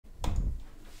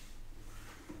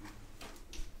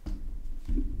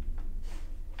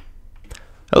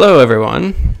Hello,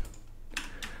 everyone.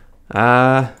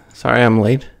 Sorry I'm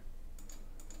late.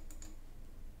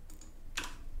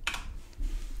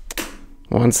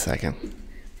 One second.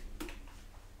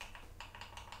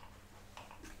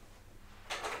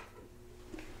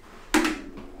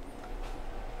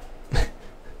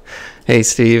 Hey,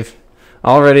 Steve.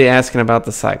 Already asking about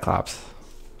the Cyclops.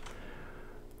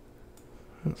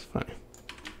 That's funny.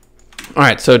 All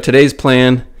right, so today's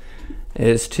plan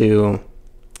is to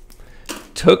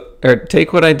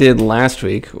take what I did last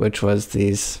week, which was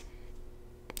these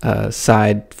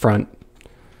side, front,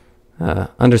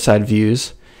 underside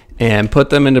views, and put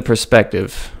them into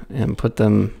perspective and put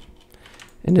them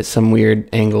into some weird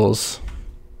angles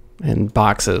and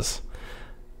boxes.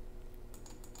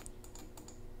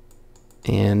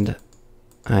 And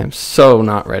I'm so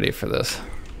not ready for this.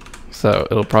 So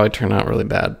it'll probably turn out really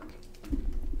bad.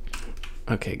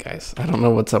 Okay, guys, I don't know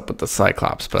what's up with the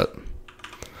Cyclops, but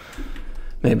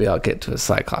maybe I'll get to a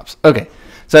Cyclops. Okay,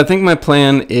 so I think my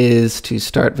plan is to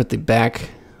start with the back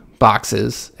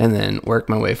boxes and then work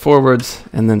my way forwards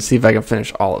and then see if I can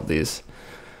finish all of these.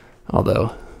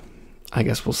 Although, I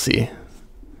guess we'll see.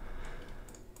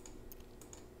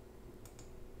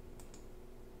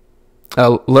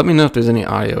 Let me know if there's any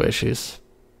audio issues.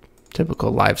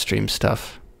 Typical live stream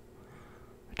stuff.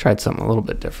 I tried something a little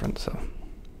bit different, so.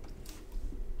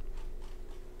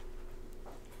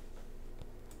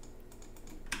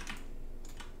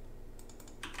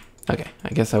 Okay, I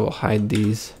guess I will hide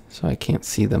these so I can't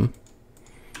see them.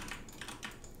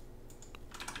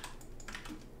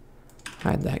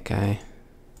 Hide that guy.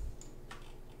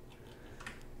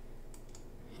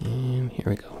 And here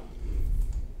we go.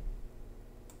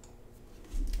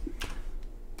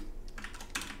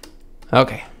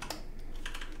 Okay.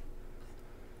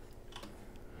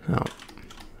 Now,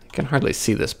 I can hardly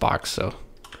see this box, so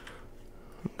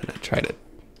I'm going to try to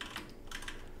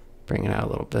bring it out a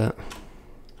little bit.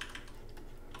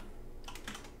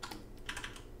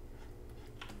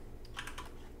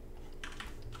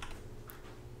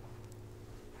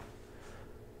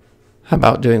 How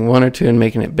about doing one or two and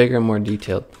making it bigger and more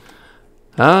detailed?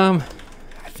 I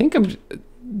think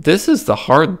this is the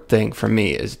hard thing for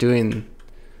me, is doing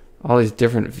all these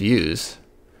different views.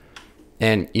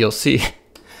 And you'll see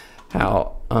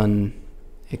how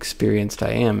unexperienced I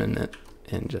am in it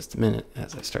in just a minute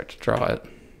as I start to draw it.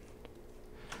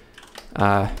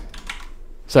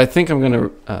 So I think I'm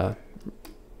going to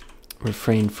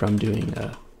refrain from doing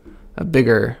a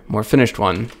bigger, more finished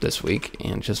one this week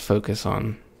and just focus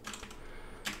on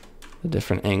the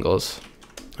different angles.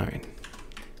 All right.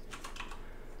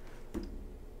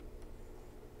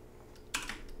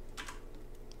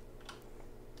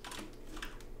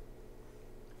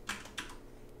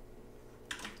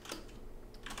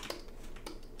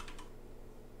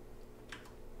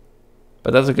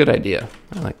 But that's a good idea.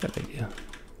 I like that idea.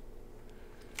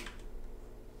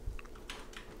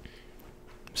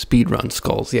 Speedrun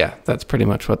skulls. Yeah, that's pretty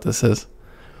much what this is.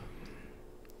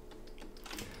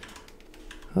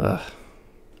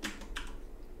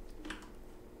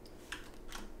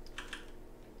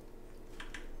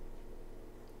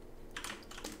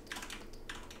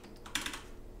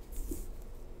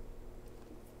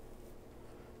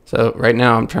 So right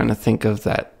now I'm trying to think of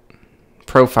that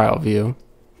profile view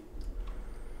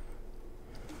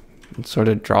and sort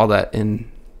of draw that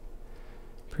in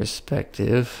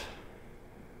perspective.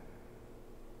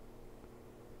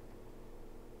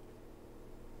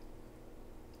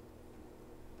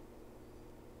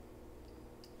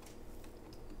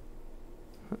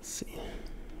 Let's see.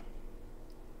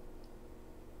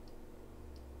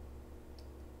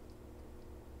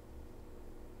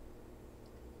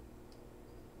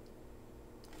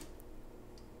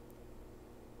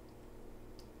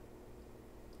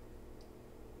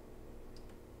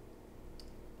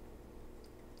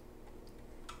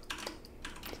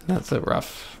 That's a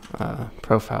rough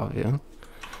profile view,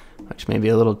 which may be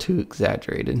a little too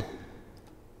exaggerated.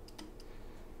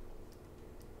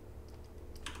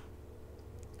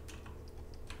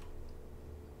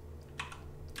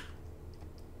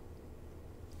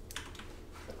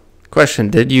 Question,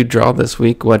 did you draw this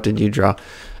week? What did you draw?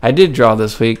 I did draw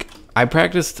this week. I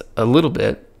practiced a little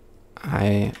bit.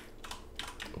 I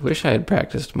wish I had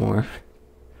practiced more.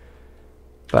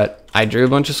 But I drew a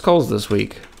bunch of skulls this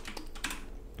week.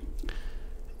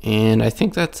 And I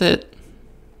think that's it.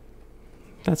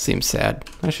 That seems sad.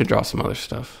 I should draw some other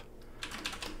stuff.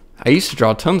 I used to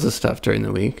draw tons of stuff during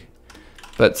the week.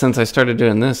 But since I started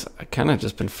doing this, I kind of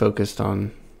just been focused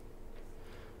on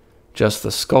just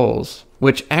the skulls,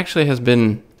 which actually has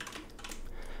been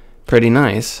pretty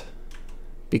nice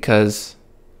because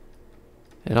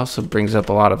it also brings up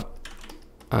a lot of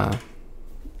a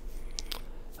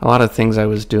lot of things I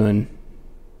was doing,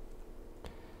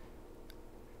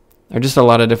 or just a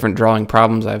lot of different drawing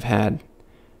problems I've had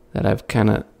that I've kind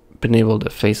of been able to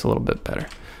face a little bit better.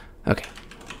 Okay,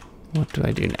 what do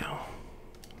I do now?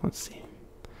 Let's see.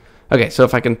 Okay, so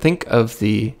if I can think of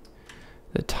the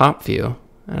top view,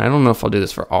 and I don't know if I'll do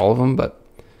this for all of them, but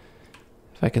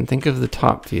if I can think of the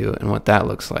top view and what that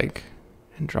looks like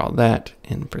and draw that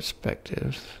in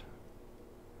perspective,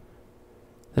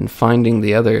 then finding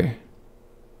the other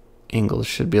angles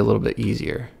should be a little bit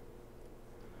easier.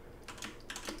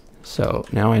 So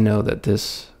now I know that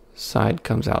this side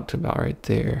comes out to about right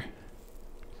there,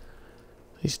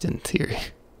 at least in theory.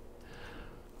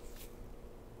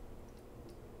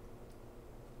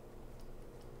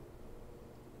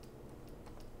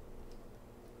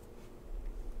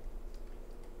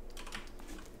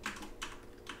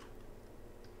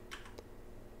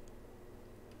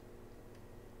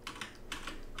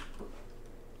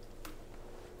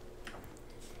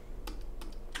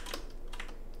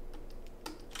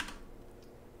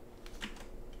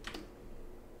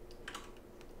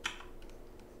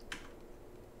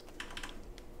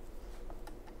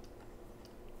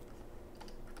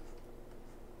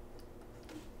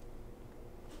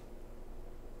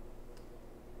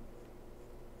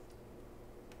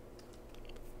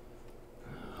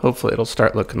 Hopefully it'll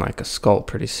start looking like a skull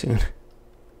pretty soon.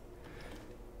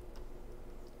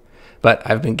 But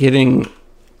I've been getting,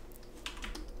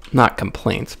 not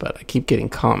complaints, but I keep getting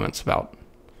comments about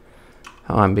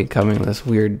how I'm becoming this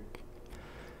weird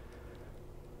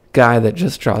guy that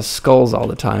just draws skulls all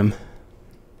the time,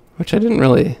 which I didn't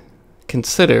really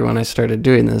consider when I started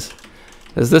doing this,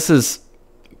 as this is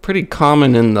pretty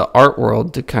common in the art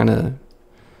world to kind of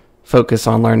focus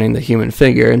on learning the human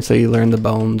figure, and so you learn the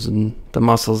bones and the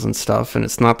muscles and stuff, and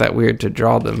it's not that weird to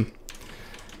draw them.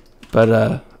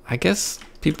 But I guess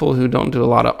people who don't do a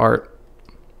lot of art,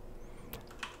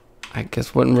 I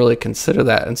guess, wouldn't really consider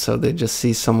that, and so they just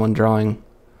see someone drawing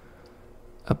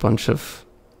a bunch of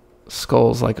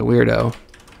skulls like a weirdo,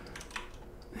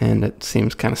 and it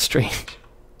seems kind of strange.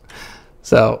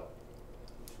 So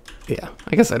yeah,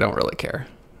 I guess I don't really care.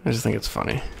 I just think it's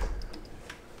funny.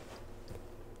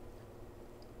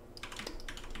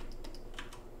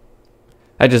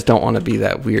 I just don't want to be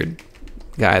that weird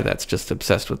guy that's just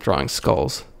obsessed with drawing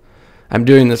skulls. I'm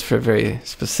doing this for a very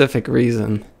specific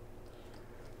reason.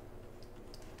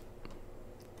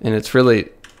 And it's really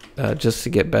just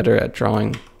to get better at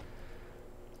drawing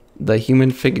the human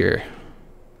figure.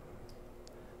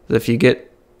 If you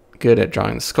get good at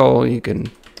drawing the skull, you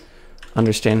can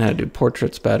understand how to do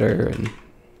portraits better and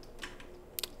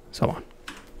so on.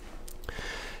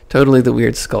 Totally the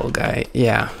weird skull guy.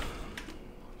 Yeah.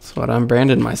 That's what I'm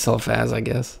branded myself as, I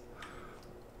guess.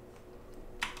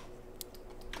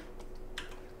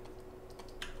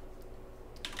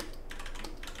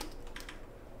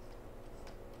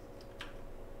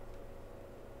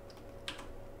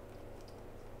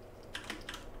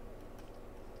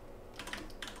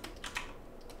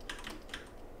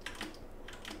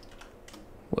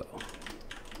 Whoa.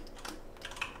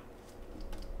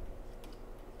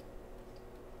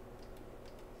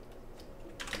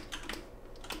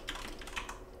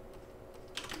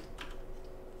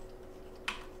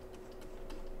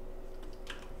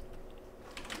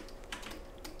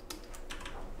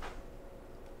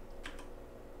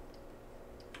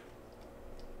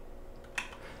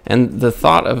 And the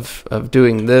thought of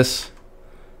doing this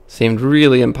seemed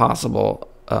really impossible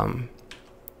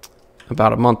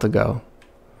about a month ago.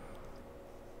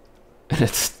 And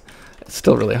it's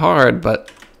still really hard,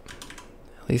 but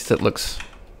at least it looks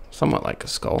somewhat like a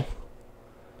skull.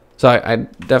 So I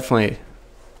definitely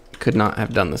could not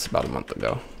have done this about a month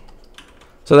ago.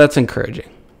 So that's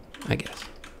encouraging, I guess.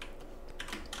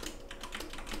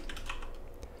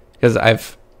 Because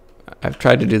I've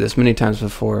tried to do this many times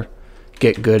before,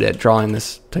 get good at drawing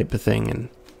this type of thing, and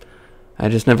I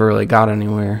just never really got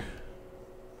anywhere.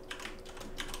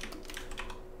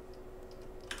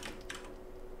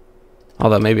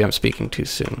 Although maybe I'm speaking too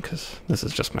soon because this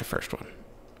is just my first one.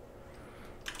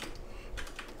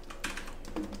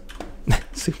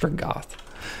 Super goth.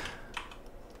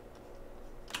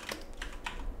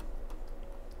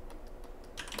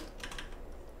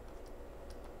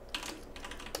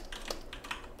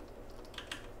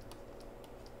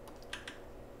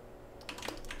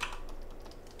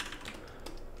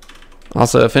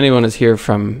 Also, if anyone is here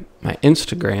from my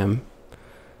Instagram,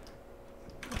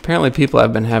 apparently people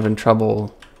have been having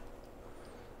trouble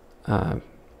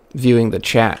viewing the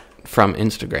chat from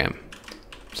Instagram.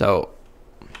 So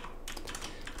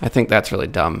I think that's really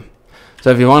dumb.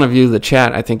 So if you want to view the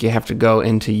chat, I think you have to go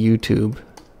into YouTube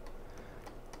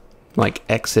like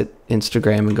exit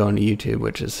Instagram and go into YouTube,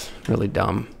 which is really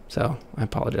dumb. So I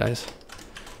apologize.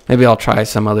 Maybe I'll try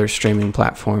some other streaming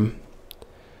platform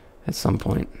at some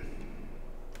point.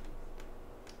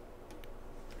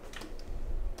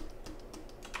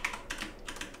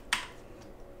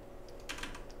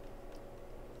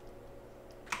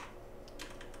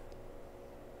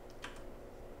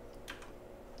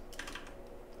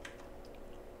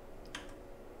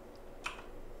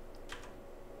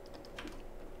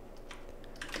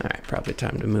 All right, probably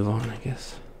time to move on, I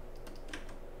guess.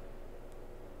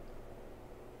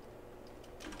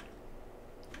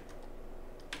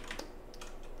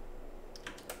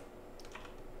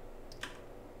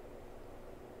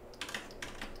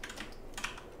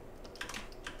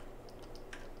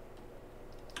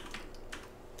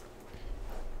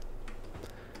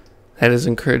 That is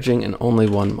encouraging in only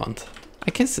 1 month.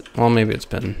 I guess, well, maybe it's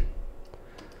been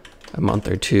a month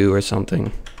or two or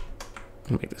something.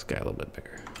 I'll make this guy a little bit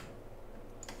bigger.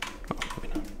 Oh,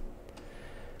 maybe not.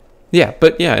 Yeah,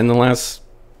 but yeah, in the last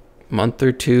month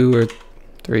or 2 or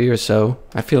 3 or so,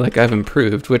 I feel like I've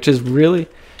improved, which is really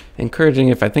encouraging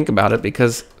if I think about it,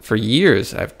 because for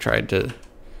years I've tried to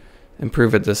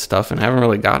improve at this stuff and haven't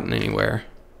really gotten anywhere.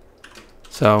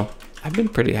 So I've been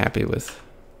pretty happy with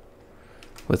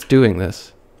doing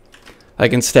this.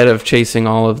 Like, instead of chasing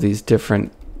all of these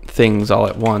different things all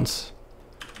at once,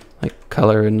 like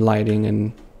color and lighting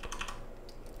and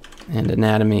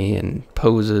anatomy and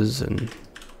poses and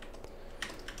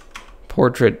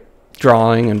portrait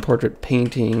drawing and portrait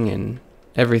painting and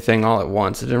everything all at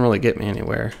once, it didn't really get me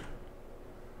anywhere.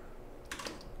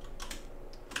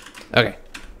 Okay,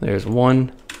 there's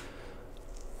one.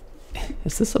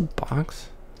 Is this a box?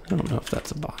 I don't know if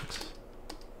that's a box.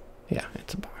 Yeah,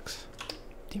 it's a box.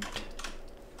 Damn it.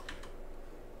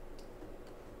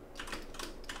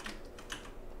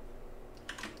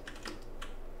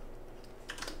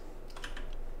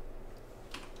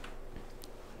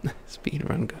 Speed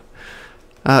run go.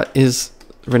 Is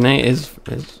Renee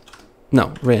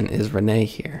no, Ren, is Renee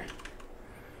here?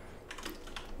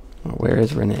 Or where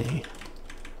is Renee?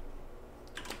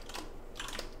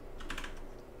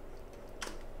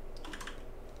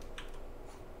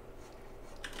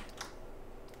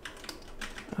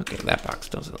 Okay, that box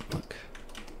doesn't look.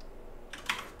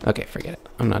 Okay, forget it.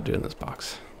 I'm not doing this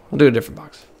box. I'll do a different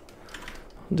box.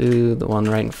 I'll do the one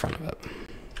right in front of it.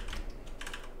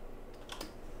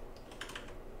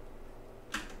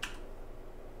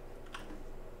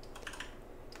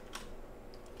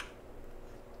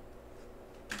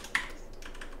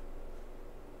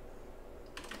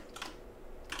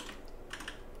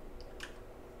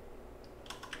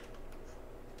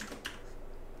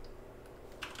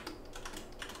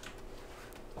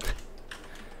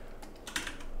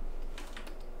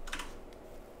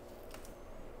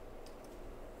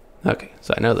 Okay,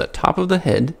 so I know the top of the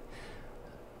head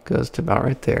goes to about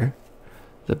right there.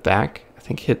 The back, I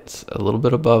think, hits a little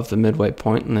bit above the midway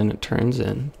point, and then it turns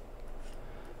in.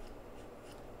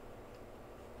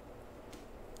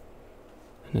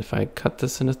 And if I cut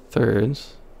this into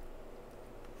thirds,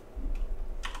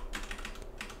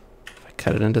 if I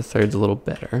cut it into thirds a little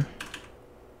better,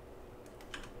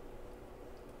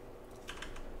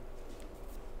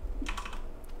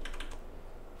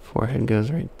 forehead goes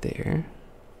right there.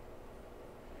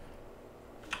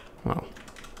 Well,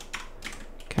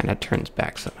 kind of turns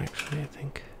back some, actually, I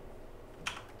think.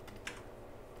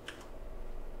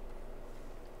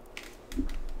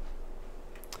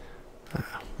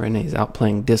 Renee's out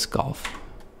playing disc golf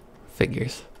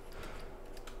figures.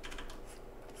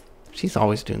 She's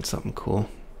always doing something cool.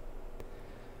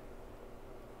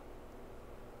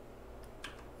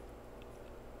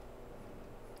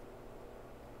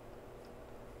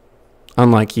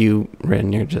 Unlike you,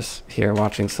 Ren, you're just here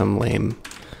watching some lame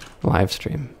live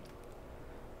stream.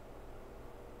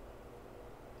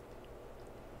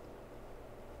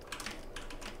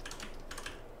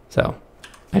 So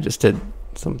I just did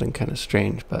something kind of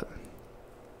strange, but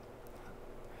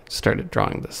started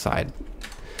drawing the side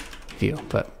view,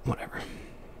 but whatever.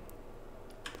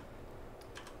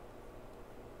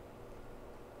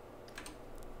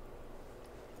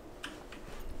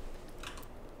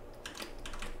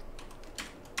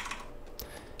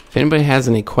 If anybody has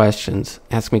any questions,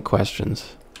 ask me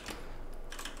questions.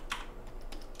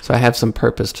 So I have some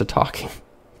purpose to talking.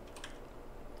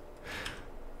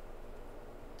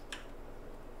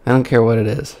 I don't care what it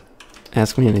is.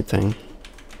 Ask me anything.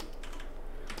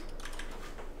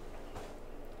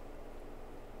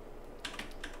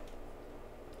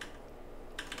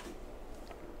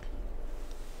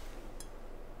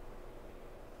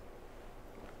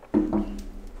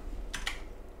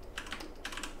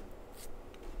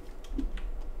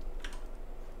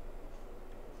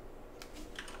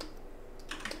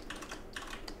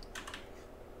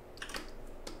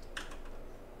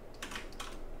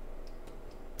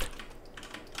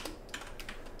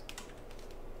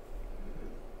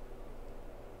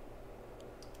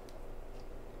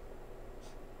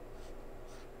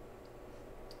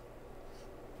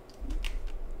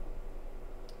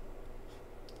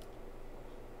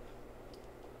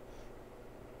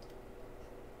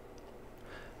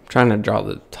 trying to draw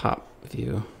the top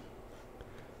view,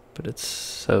 but it's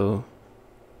so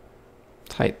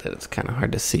tight that it's kind of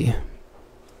hard to see.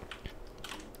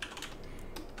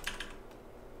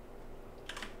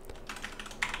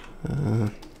 I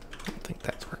don't think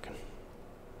that's working.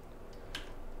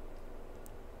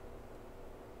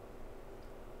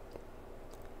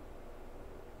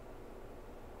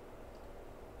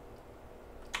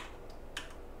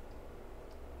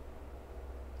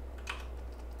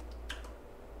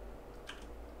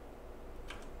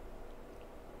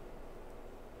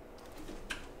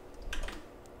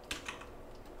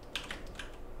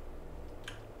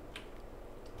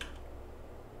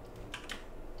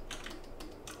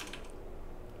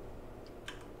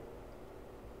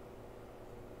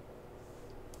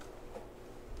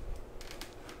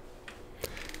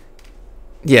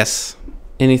 Yes,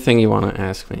 anything you want to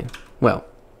ask me. Well,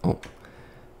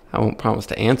 I won't promise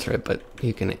to answer it, but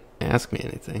you can ask me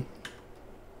anything.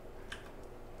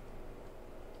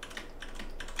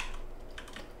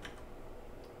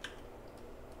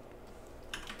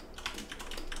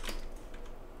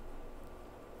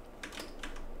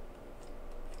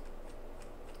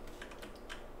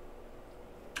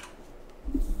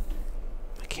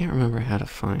 I can't remember how to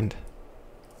find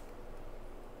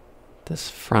this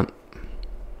front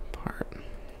part.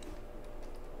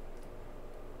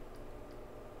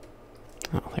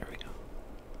 Oh, there we go.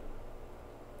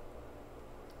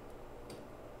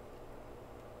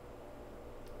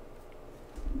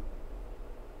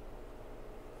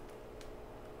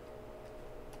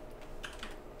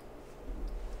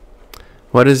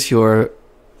 What is your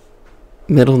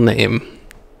middle name?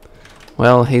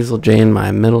 Well, Hazel Jane,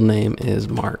 my middle name is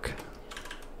Mark.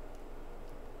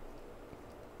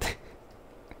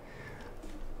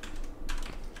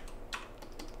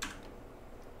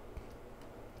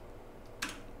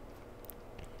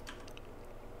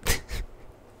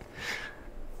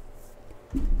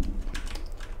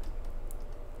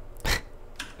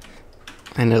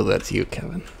 I know that's you,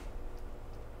 Kevin.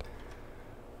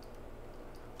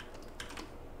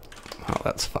 Oh,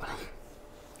 that's fun.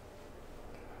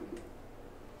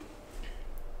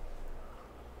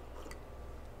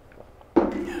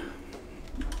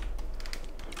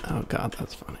 Oh God,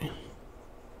 that's funny.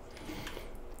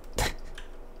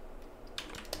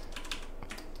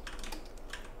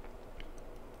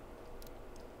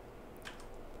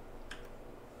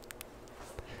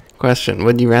 Question,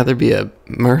 would you rather be a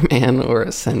merman or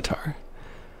a centaur?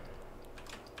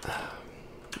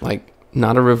 Like,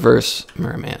 not a reverse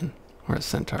merman or a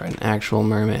centaur, an actual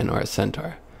merman or a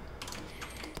centaur.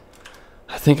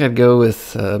 I think I'd go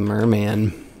with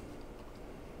merman,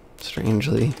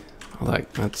 strangely.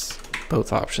 Like, that's,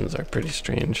 both options are pretty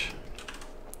strange.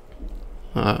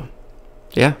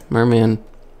 Yeah, merman.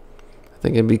 I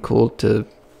think it'd be cool to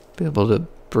be able to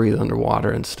breathe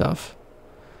underwater and stuff.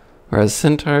 Whereas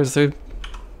centaurs, they're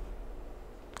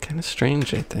kind of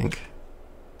strange, I think.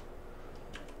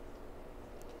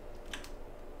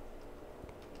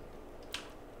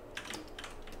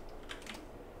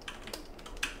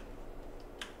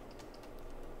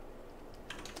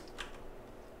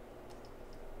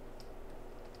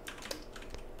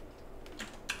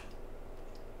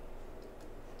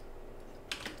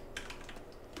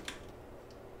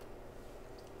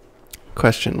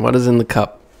 Question, what is in the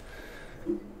cup?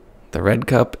 The red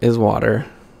cup is water,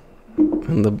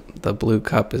 and the blue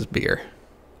cup is beer.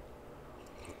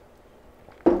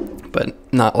 But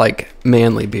not like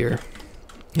manly beer.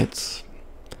 It's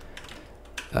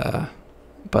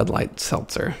Bud Light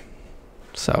Seltzer.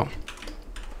 So,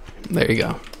 there you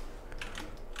go.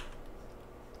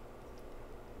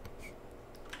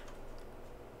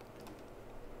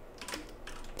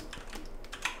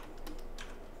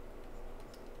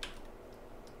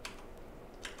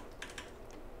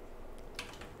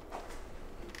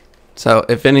 So,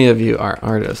 if any of you are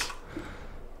artists,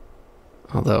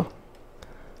 although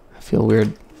I feel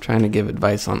weird trying to give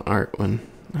advice on art when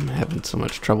I'm having so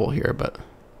much trouble here, but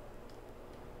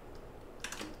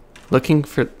looking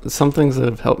for some things that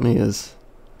have helped me is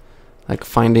like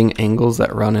finding angles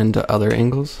that run into other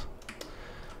angles.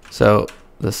 So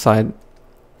the side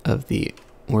of the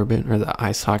orbit or the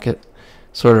eye socket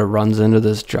sort of runs into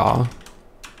this jaw,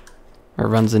 or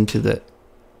runs into the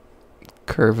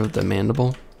curve of the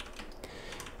mandible.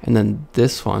 And then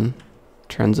this one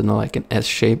turns into like an S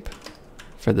shape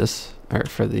for this, or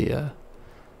for the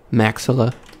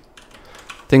maxilla.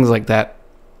 Things like that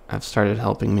have started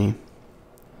helping me.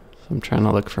 So I'm trying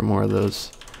to look for more of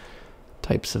those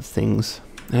types of things.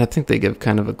 And I think they give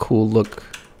kind of a cool look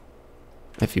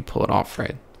if you pull it off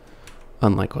right.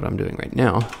 Unlike what I'm doing right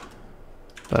now.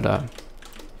 But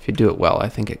if you do it well, I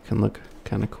think it can look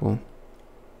kind of cool.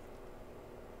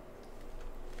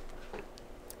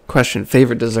 Question,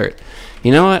 favorite dessert?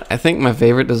 You know what? I think my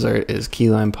favorite dessert is key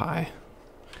lime pie.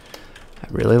 I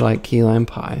really like key lime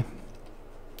pie.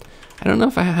 I don't know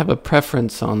if I have a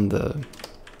preference on the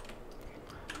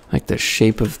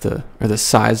shape of or the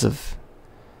size of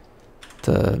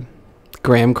the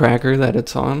graham cracker that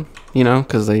it's on, you know,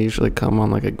 because they usually come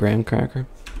on like a graham cracker.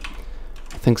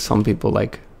 I think some people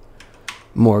like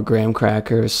more graham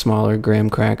cracker, smaller graham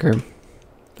cracker.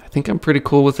 I think I'm pretty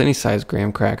cool with any size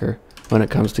graham cracker when it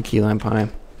comes to key lime pie.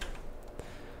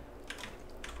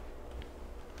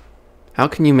 How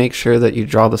can you make sure that you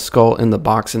draw the skull in the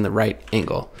box in the right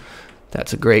angle?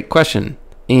 That's a great question.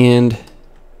 And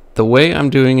the way I'm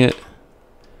doing it,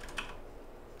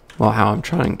 well, how I'm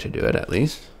trying to do it at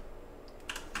least,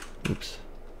 oops,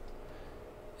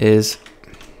 is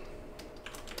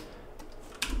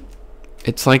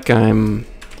it's like here,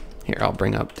 I'll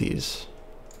bring up these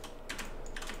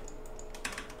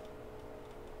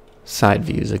side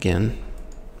views again.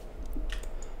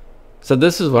 So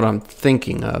this is what I'm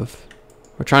thinking of,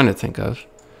 or trying to think of,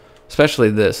 especially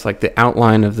this, like the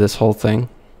outline of this whole thing,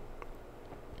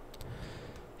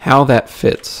 how that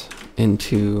fits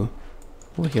into,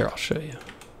 well, here, I'll show you.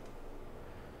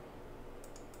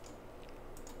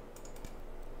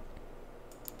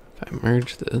 If I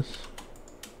merge this,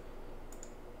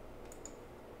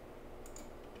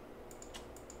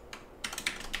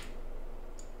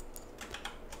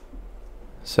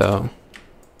 so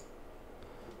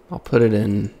I'll put it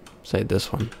in, say,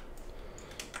 this one.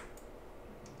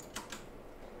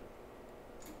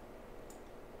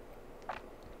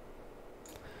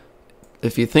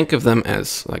 If you think of them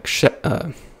as like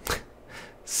section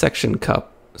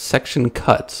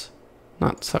cuts,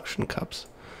 not suction cups,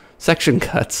 section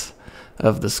cuts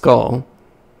of the skull,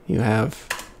 you have,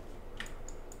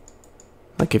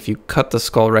 like if you cut the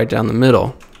skull right down the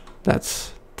middle,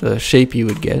 that's the shape you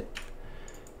would get.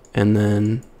 And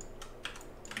then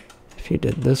if you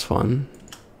did this one,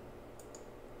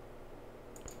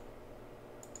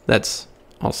 that's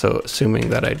also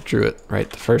assuming that I drew it right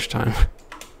the first time.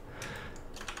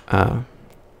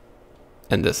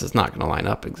 And this is not going to line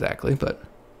up exactly, but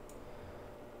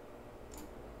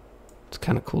it's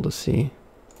kind of cool to see.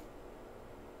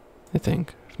 I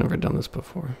think I've never done this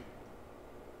before.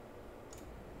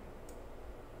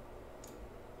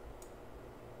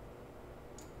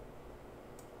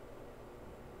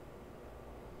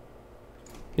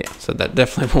 Yeah, so that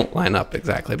definitely won't line up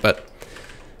exactly, but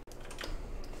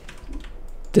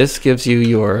this gives you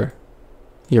your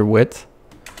width.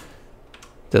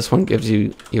 This one gives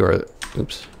you your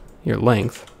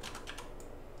length.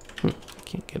 I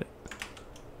can't get it.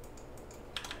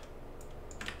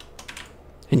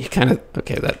 And you kind of,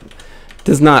 okay, that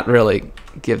does not really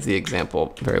give the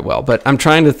example very well, but I'm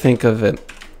trying to think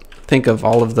of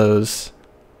all of those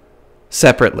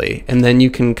separately, and then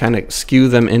you can kind of skew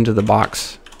them into the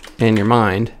box in your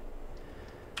mind.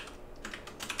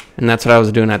 And that's what I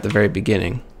was doing at the very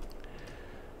beginning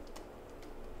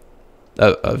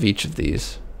of each of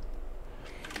these.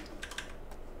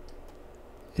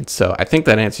 And so I think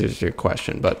that answers your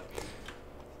question, but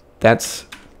that's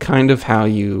kind of how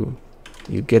you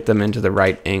get them into the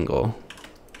right angle,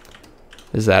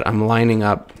 is that I'm lining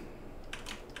up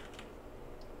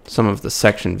some of the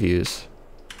section views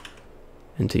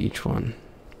into each one.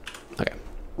 Okay.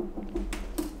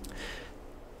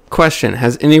 Question,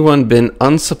 has anyone been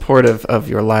unsupportive of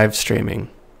your live streaming?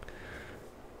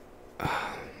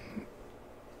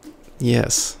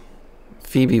 Yes.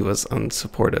 Phoebe was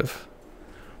unsupportive.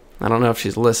 I don't know if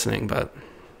she's listening, but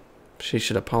she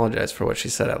should apologize for what she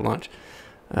said at lunch.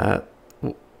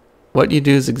 What you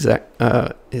do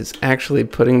is actually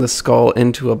putting the skull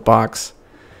into a box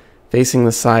facing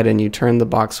the side, and you turn the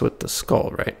box with the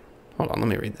skull, right? Hold on, let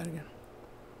me read that again.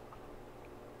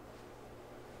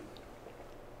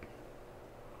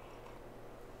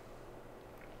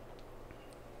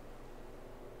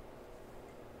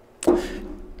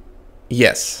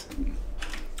 Yes.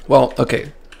 Well,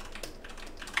 okay.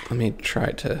 Let me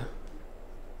try to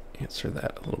answer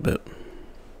that a little bit.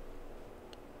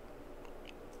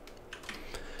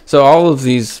 So all of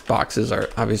these boxes are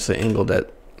obviously angled at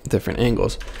different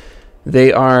angles.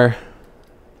 They are,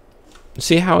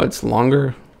 see how it's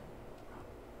longer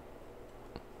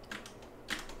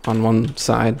on one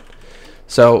side?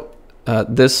 So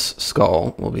this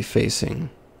skull will be facing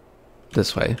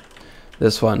this way.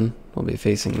 This one will be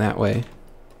facing that way.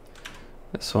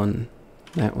 This one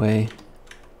that way.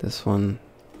 This one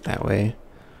that way.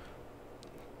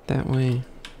 That way.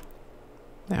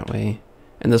 That way.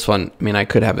 And this one, I mean, I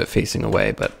could have it facing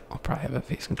away, but I'll probably have it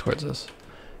facing towards us.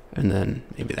 and then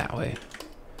maybe that way.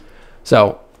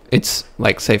 So it's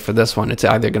like, say for this one, it's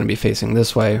either going to be facing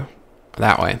this way or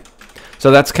that way.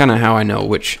 So that's kind of how I know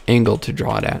which angle to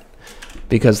draw it at,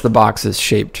 because the box is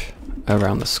shaped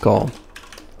around the skull.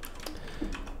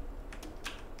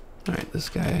 All right, this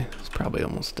guy is probably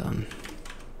almost done.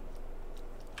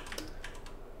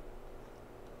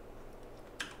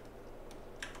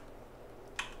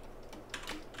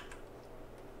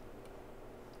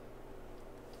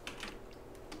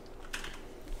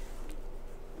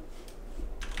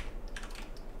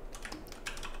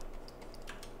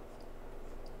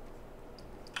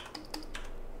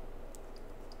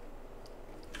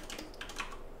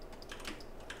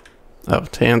 Oh,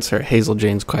 to answer Hazel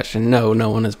Jane's question, no, no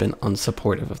one has been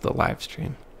unsupportive of the live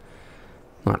stream.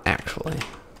 Not actually.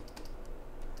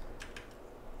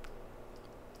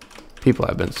 People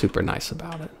have been super nice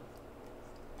about it.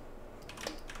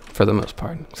 For the most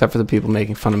part. Except for the people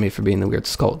making fun of me for being the weird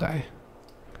skull guy.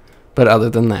 But other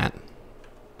than that,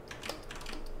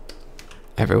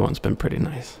 everyone's been pretty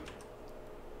nice.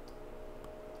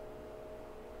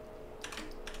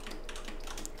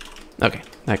 Okay,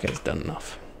 that guy's done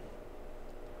enough.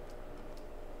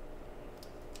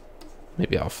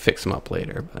 Maybe I'll fix them up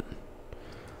later, but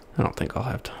I don't think I'll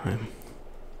have time.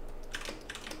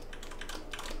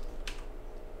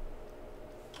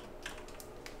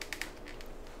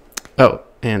 Oh,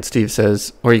 and Steve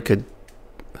says, or you could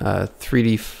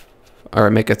 3D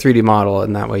or make a 3D model,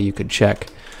 and that way you could check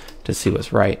to see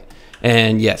what's right.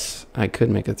 And yes, I could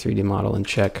make a 3D model and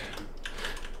check.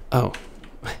 Oh,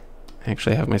 I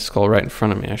actually have my skull right in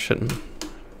front of me. I shouldn't.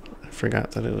 I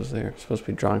forgot that it was there. I'm supposed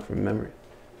to be drawing from memory.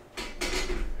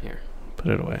 Here,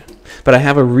 put it away. But I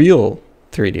have a real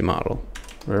 3D model,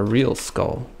 or a real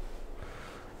skull.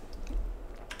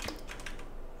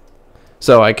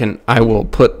 So I will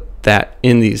put that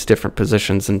in these different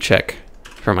positions and check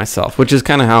for myself, which is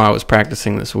kind of how I was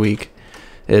practicing this week.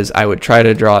 Is I would try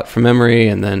to draw it from memory,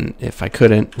 and then if I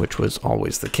couldn't, which was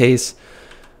always the case,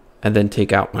 and then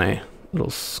take out my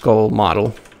little skull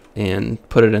model and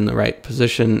put it in the right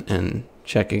position and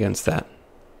check against that.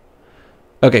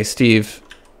 Okay, Steve,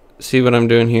 see what I'm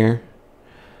doing here?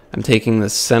 I'm taking the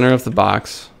center of the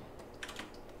box,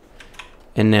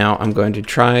 and now I'm going to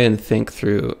try and think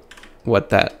through what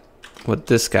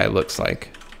this guy looks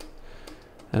like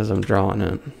as I'm drawing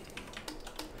it.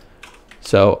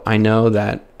 So I know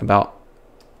that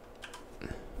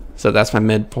so that's my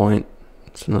midpoint.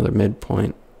 It's another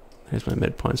midpoint. There's my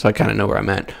midpoint. So I kind of know where I'm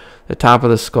at. The top of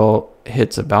the skull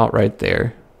hits about right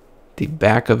there. The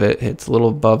back of it hits a little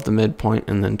above the midpoint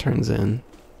and then turns in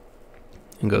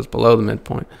and goes below the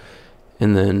midpoint.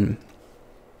 And then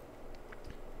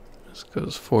this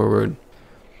goes forward.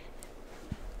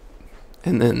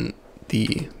 And then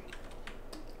the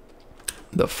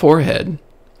forehead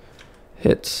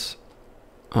hits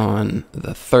on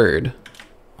the third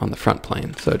on the front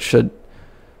plane. So it should,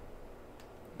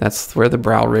 that's where the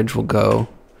brow ridge will go.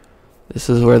 This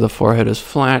is where the forehead is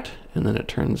flat, and then it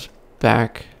turns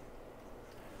back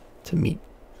to meet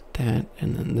that,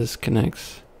 and then this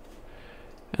connects.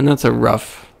 And that's a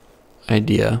rough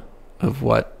idea of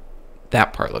what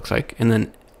that part looks like. And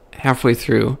then halfway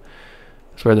through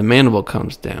is where the mandible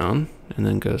comes down and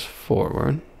then goes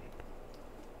forward.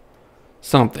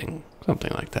 Something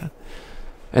like that.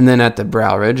 And then at the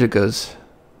brow ridge, it goes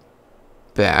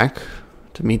back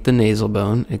to meet the nasal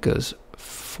bone. It goes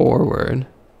forward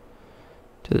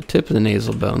to the tip of the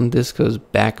nasal bone. This goes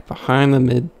back behind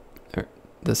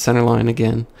the center line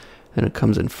again. Then it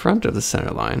comes in front of the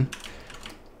center line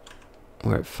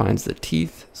where it finds the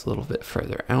teeth. It's a little bit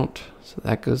further out. So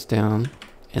that goes down,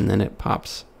 and then it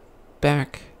pops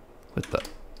back with the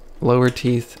lower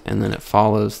teeth, and then it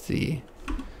follows the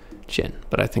chin.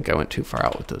 But I think I went too far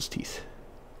out with those teeth.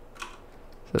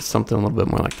 So it's something a little bit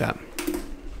more like that.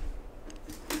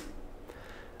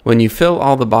 When you fill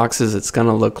all the boxes, it's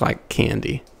gonna look like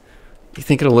candy. You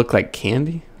think it'll look like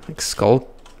candy? Like skull?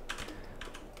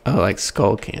 Oh, like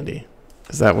skull candy.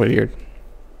 Is that what you're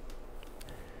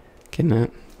getting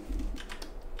at?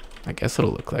 I guess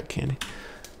it'll look like candy.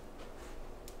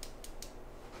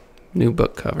 New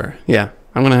book cover. Yeah,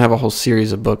 I'm gonna have a whole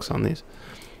series of books on these.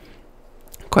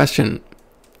 Question: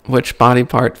 which body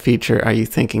part feature are you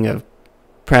thinking of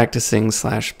practicing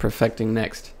 / perfecting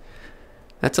next?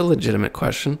 That's a legitimate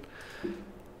question.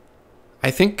 I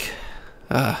think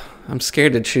I'm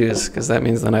scared to choose because that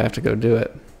means then I have to go do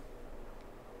it.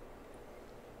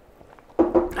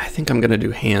 I think I'm gonna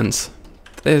do hands.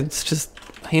 It's just,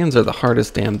 hands are the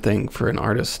hardest damn thing for an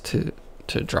artist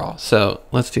to draw. So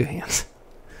let's do hands.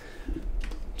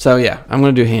 So yeah, I'm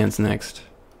gonna do hands next.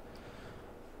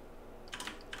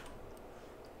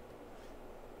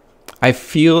 I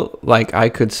feel like I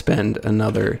could spend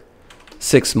another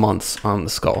 6 months on the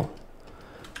skull,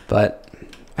 but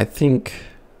I think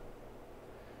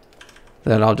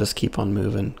that I'll just keep on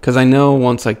moving, because I know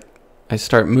once I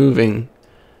start moving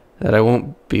that I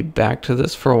won't be back to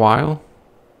this for a while,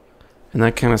 and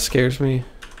that kind of scares me,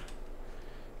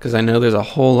 because I know there's a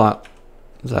whole lot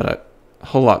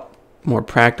more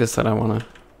practice that I want to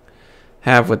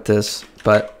have with this,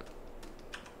 but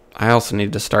I also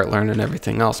need to start learning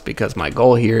everything else, because my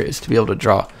goal here is to be able to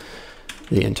draw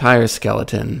the entire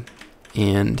skeleton.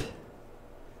 And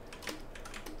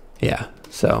yeah,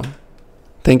 so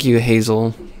thank you,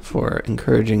 Hazel, for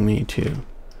encouraging me to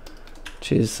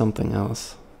choose something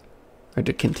else, or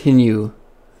to continue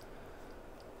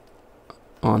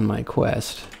on my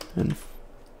quest and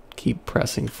keep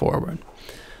pressing forward.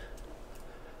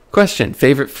 Question,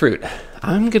 favorite fruit?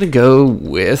 I'm gonna go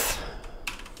with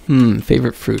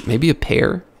favorite fruit, maybe a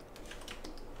pear.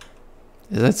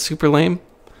 Is that super lame?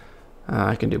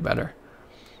 I can do better.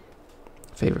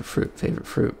 Favorite fruit.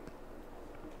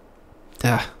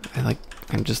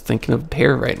 I'm just thinking of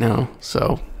pear right now,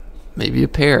 so maybe a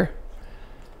pear.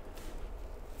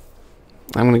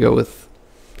 I'm gonna go with,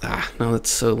 no, that's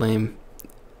so lame.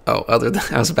 Oh,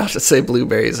 I was about to say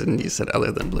blueberries, and you said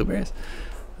other than blueberries.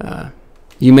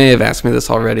 You may have asked me this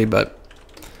already, but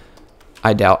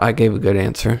I doubt I gave a good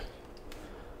answer.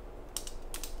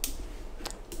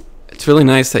 It's really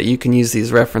nice that you can use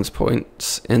these reference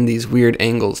points in these weird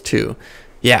angles too.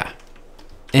 Yeah.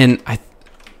 And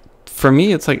for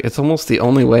me, it's almost the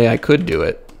only way I could do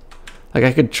it. Like,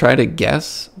 I could try to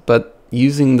guess, but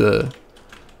using the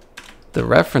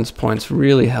reference points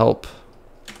really help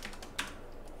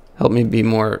me be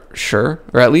more sure,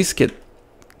 or at least get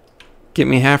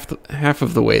me half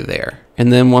of the way there.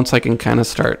 And then once I can kind of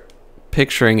start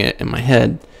picturing it in my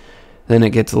head, then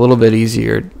it gets a little bit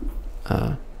easier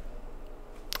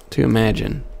to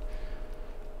imagine.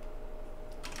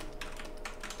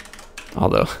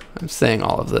 Although I'm saying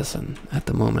all of this, and at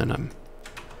the moment I'm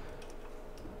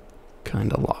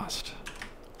kind of lost.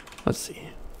 Let's see.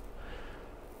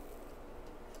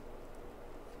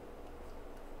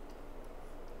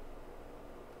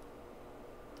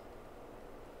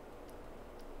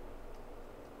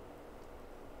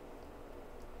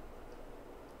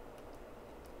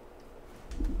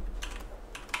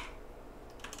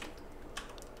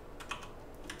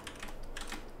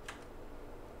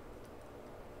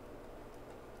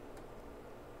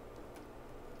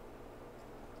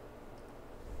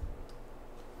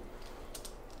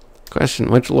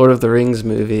 Question, which Lord of the Rings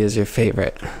movie is your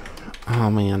favorite? Oh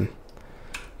man,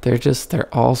 they're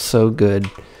all so good.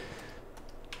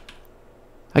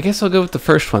 I guess I'll go with the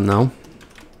first one though,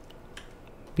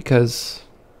 because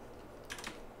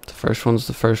the first one's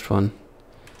the first one.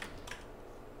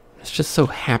 It's just so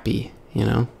happy, you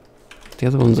know? The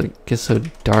other ones get so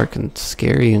dark and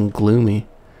scary and gloomy.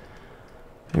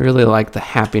 I really like the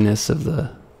happiness of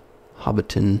the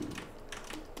Hobbiton.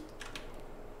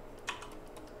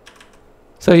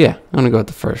 So yeah, I'm gonna go with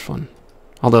the first one,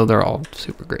 although they're all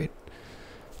super great.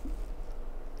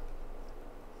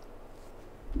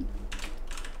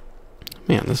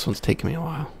 Man, this one's taking me a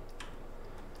while.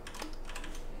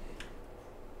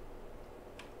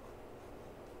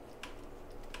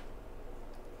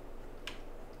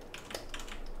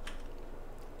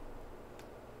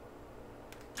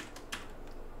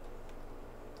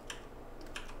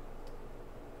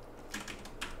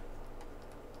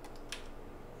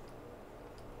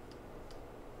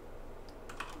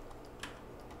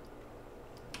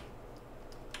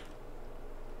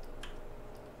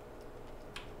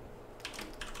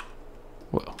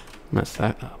 Whoa, messed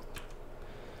that up.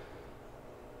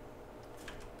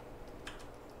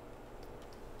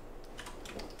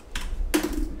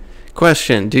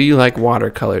 Question, do you like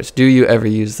watercolors? Do you ever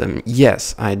use them?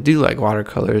 Yes, I do like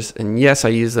watercolors, and yes, I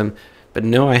use them, but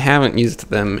no, I haven't used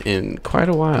them in quite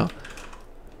a while.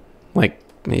 Like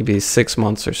maybe 6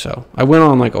 months or so. I went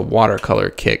on like a watercolor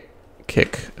kick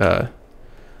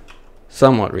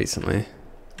somewhat recently,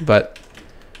 but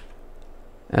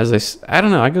I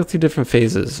don't know, I go through different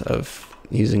phases of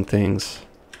using things.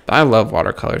 I love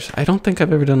watercolors. I don't think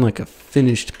I've ever done like a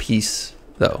finished piece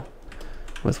though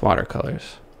with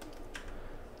watercolors,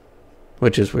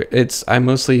 which is weird. I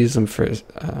mostly use them for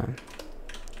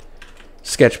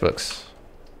sketchbooks,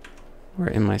 or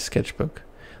in my sketchbook.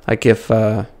 Like if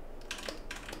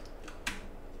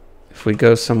we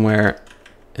go somewhere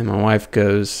and my wife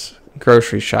goes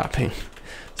grocery shopping,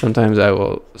 sometimes I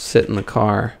will sit in the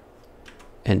car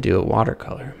and do a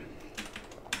watercolor.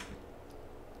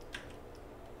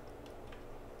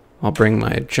 I'll bring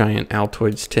my giant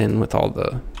Altoids tin with all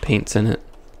the paints in it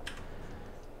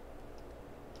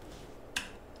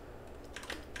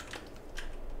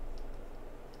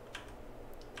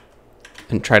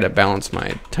and try to balance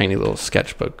my tiny little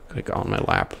sketchbook like on my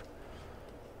lap.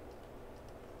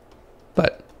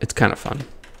 But it's kind of fun.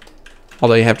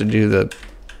 Although you have to do the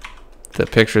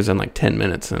pictures in like 10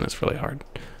 minutes and it's really hard.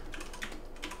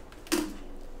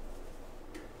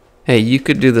 Hey, you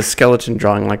could do the skeleton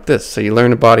drawing like this. So you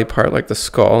learn a body part like the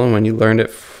skull, and when you learn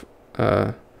it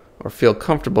or feel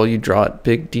comfortable, you draw it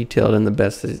big, detailed, and the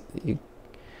best that you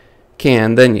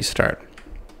can, then you start.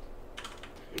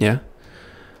 Yeah.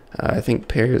 I think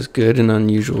pear is good, an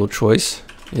unusual choice.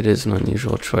 It is an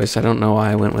unusual choice. I don't know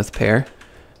why I went with pear,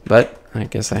 but I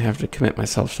guess I have to commit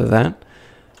myself to that.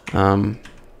 Oh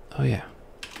yeah.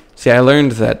 See, I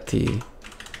learned that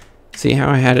see how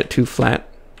I had it too flat?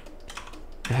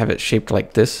 I have it shaped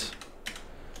like this.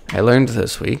 I learned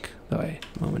this week, though I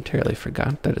momentarily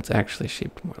forgot, that it's actually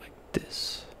shaped more like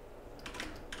this.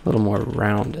 A little more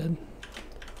rounded.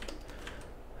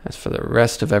 As for the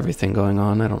rest of everything going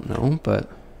on, I don't know, but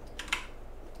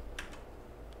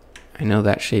I know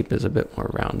that shape is a bit more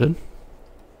rounded.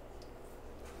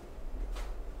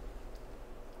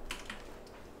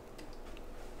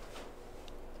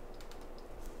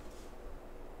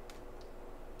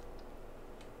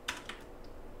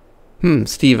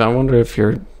 Steve, I wonder if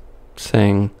you're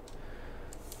saying,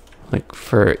 like,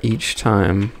 for each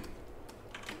time.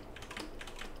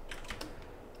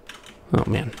 Oh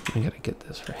man, I gotta get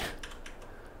this right.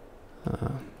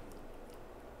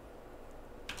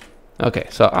 Okay,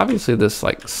 so obviously this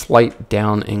like slight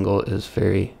down angle is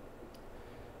very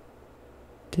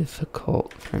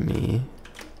difficult for me.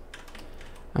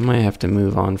 I might have to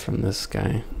move on from this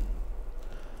guy.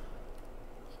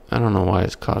 I don't know why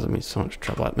it's causing me so much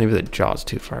trouble. Maybe the jaw's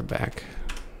too far back.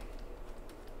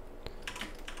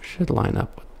 Should line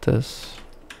up with this.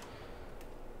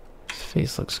 His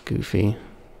face looks goofy.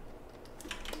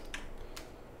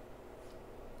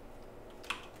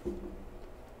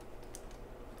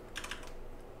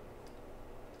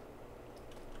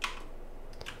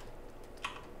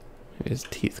 Maybe his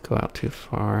teeth go out too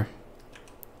far.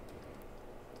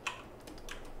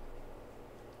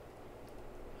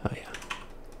 Oh yeah.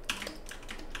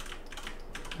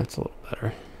 That's a little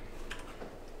better.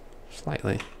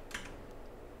 Slightly.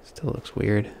 Still looks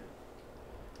weird.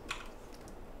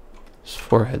 His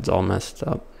forehead's all messed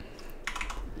up.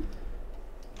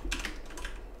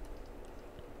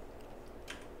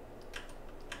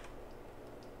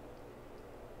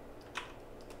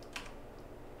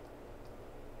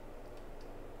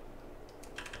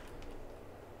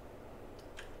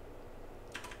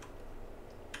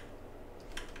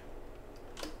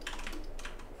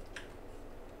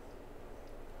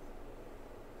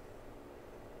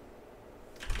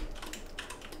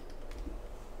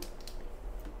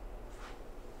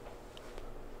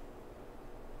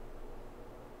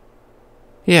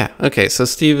 Yeah, okay, so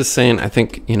Steve is saying, I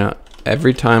think, you know,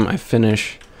 every time I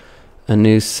finish a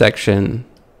new section,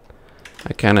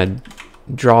 I kind of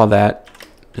draw that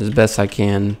as best I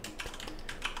can,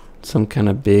 some kind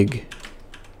of big,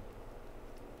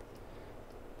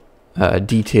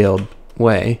 detailed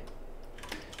way.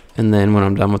 And then when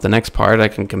I'm done with the next part, I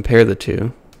can compare the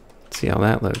two, see how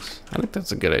that looks. I think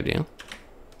that's a good idea.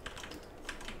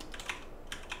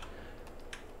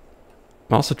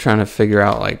 I'm also trying to figure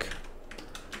out, like,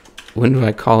 when do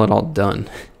I call it all done?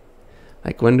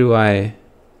 Like, when do I...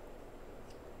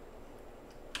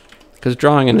 Because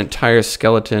drawing an entire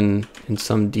skeleton in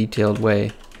some detailed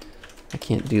way, I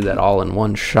can't do that all in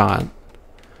one shot.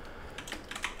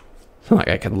 I feel like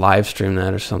I could live stream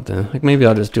that or something. Like, maybe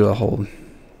I'll just do a whole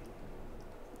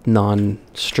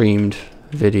non-streamed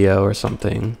video or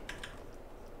something.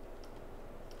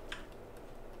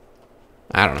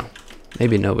 I don't know.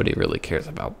 Maybe nobody really cares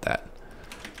about that.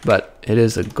 But it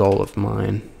is a goal of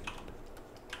mine.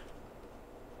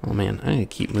 Oh man, I need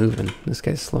to keep moving. This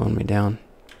guy's slowing me down.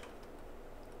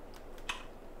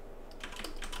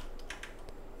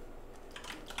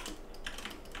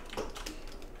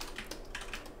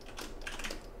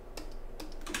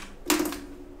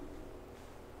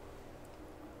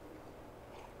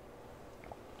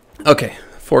 Okay,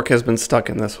 fork has been stuck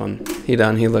in this one. He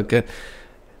done, he looked good.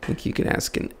 I think you could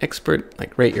ask an expert,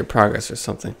 like rate your progress or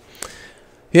something.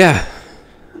 Yeah,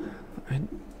 I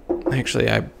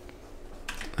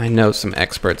know some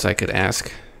experts I could ask.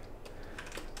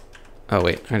 Oh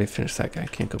wait, I already finished that guy. I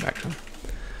can't go back to him.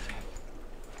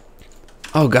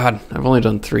 Oh god, I've only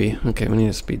done 3. Okay, we need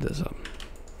to speed this up.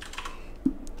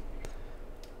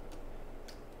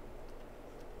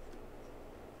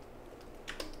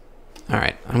 All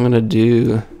right, I'm gonna let's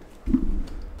do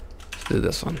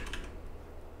this one.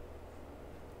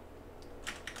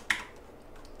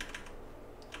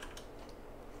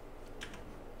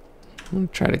 I'm gonna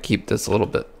try to keep this a little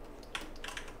bit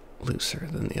looser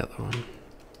than the other one.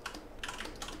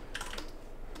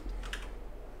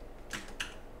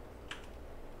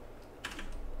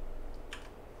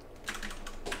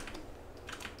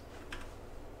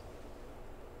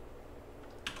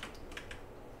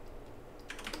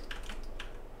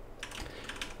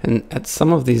 And at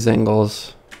some of these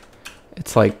angles,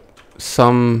 it's like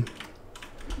some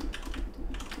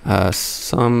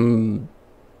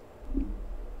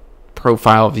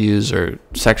profile views or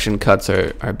section cuts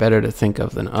are better to think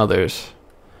of than others.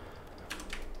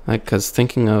 Like, because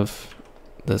thinking of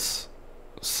this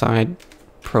side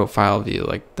profile view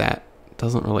like that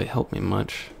doesn't really help me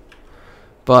much.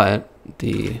 But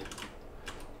the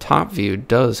top view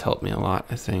does help me a lot,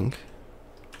 I think.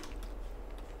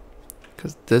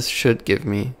 Because this should give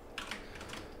me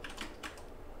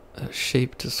a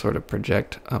shape to sort of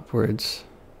project upwards.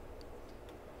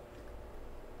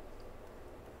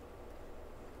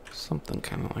 Something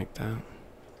kind of like that.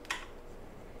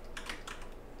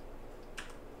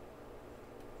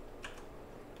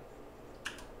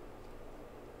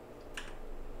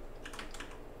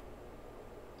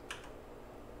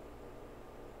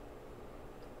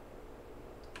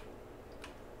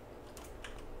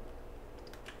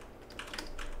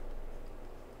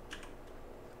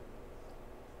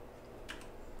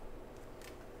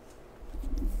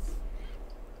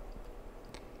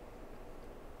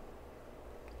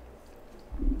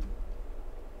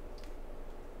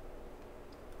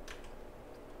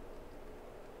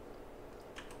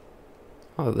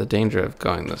 Oh, the danger of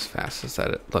going this fast is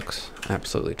that it looks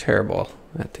absolutely terrible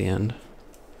at the end.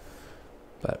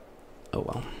 But, oh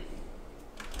well.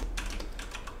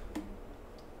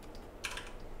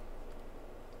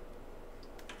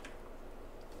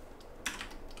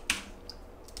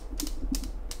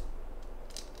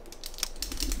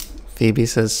 Phoebe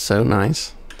says, so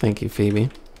nice. Thank you,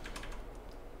 Phoebe.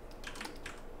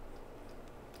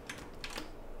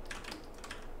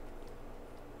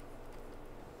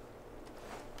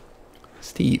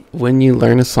 Steve, when you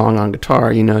learn a song on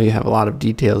guitar, you know you have a lot of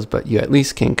details, but you at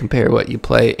least can compare what you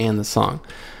play and the song.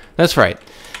 That's right.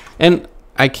 And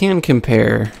I can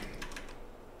compare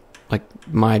like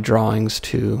my drawings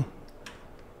to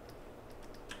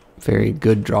very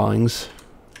good drawings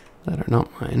that are not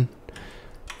mine.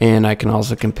 And I can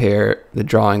also compare the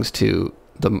drawings to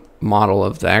the model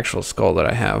of the actual skull that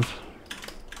I have.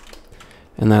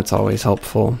 And that's always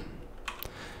helpful.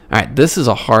 All right, this is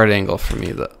a hard angle for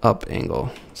me, the up angle.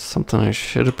 Something I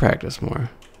should have practiced more.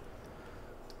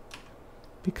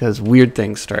 Because weird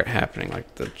things start happening,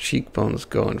 like the cheekbones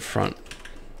go in front.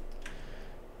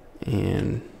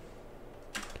 And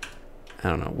I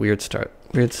don't know, weird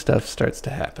stuff starts to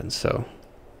happen, so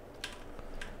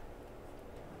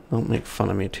don't make fun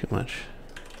of me too much.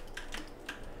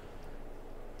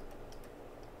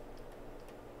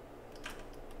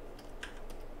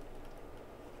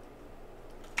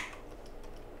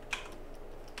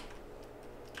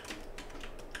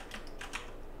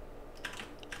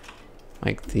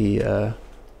 Like the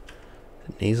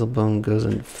nasal bone goes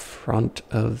in front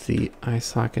of the eye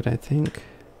socket, I think.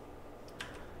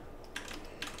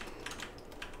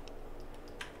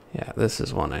 Yeah, this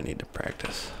is one I need to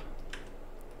practice.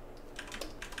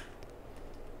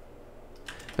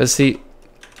 But see,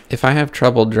 if I have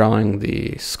trouble drawing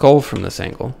the skull from this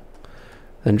angle,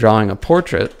 then drawing a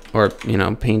portrait or, you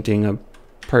know, painting a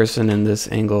person in this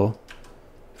angle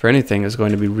for anything is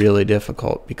going to be really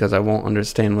difficult because I won't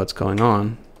understand what's going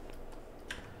on.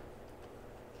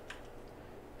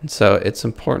 And so it's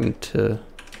important to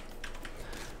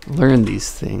learn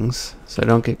these things so I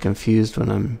don't get confused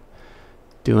when I'm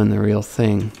doing the real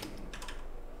thing.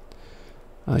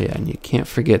 Oh yeah, and you can't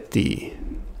forget the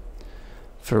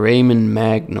foramen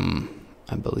magnum,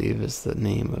 I believe is the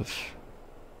name of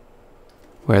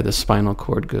where the spinal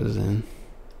cord goes in.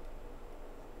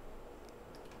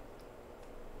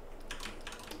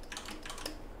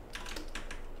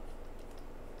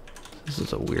 This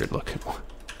is a weird looking one.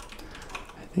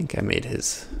 I think I made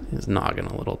his noggin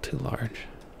a little too large.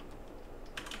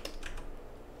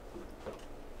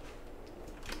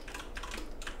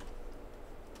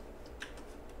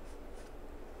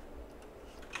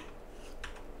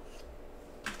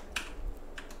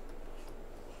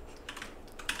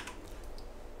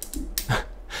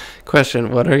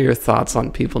 Question, what are your thoughts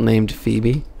on people named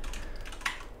Phoebe?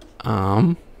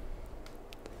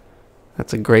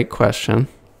 That's a great question.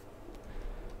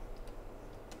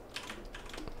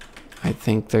 I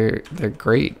think they're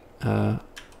great.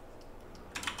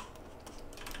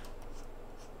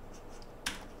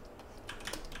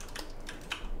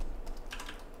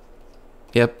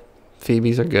 Yep,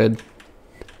 Phoebes are good.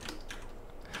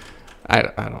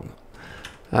 I don't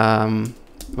know.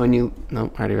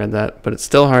 Nope, I already read that. But it's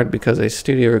still hard because a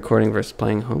studio recording versus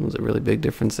playing home is a really big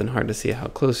difference and hard to see how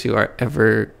close you are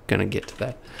ever gonna get to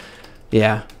that.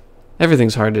 Yeah,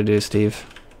 everything's hard to do, Steve.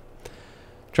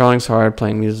 Drawing's hard,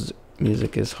 playing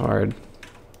music is hard.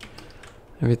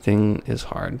 Everything is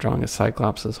hard. Drawing a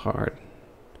Cyclops is hard.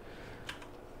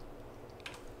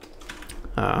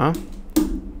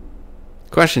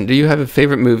 Question, do you have a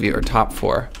favorite movie or top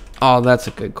 4? Oh, that's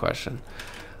a good question.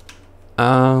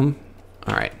 All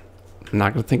right. I'm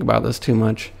not going to think about this too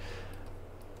much.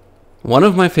 One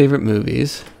of my favorite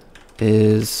movies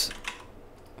is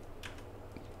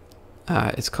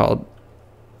it's called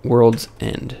World's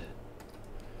End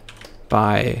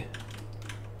by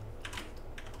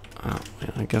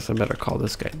I guess I better call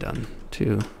this guy done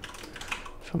too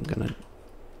if I'm gonna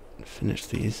finish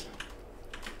these.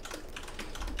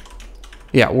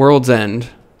 Yeah, World's End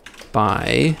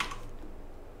by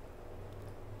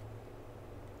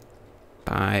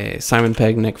Simon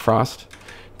Pegg, Nick Frost.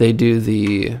 They do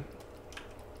the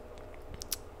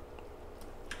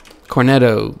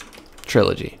Cornetto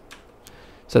trilogy.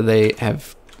 So they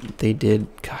did,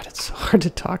 God, it's so hard to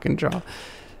talk and draw.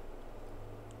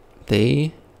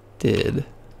 They did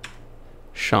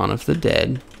Shaun of the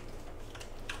Dead.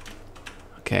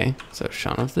 Okay, so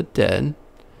Shaun of the Dead.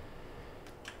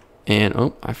 And,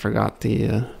 oh, I forgot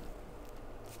the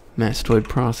mastoid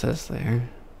process there.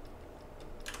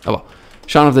 Oh, well,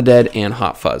 Shaun of the Dead and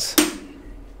Hot Fuzz.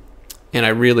 And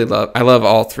I love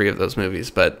all 3 of those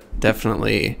movies, but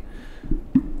definitely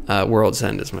World's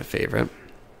End is my favorite.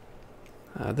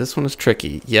 This one is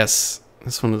tricky. Yes,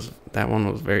 that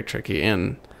one was very tricky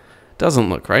and doesn't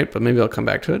look right, but maybe I'll come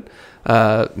back to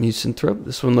it. Misanthrope.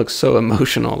 This one looks so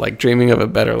emotional, like Dreaming of a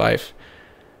Better Life.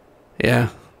 Yeah,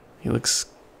 he looks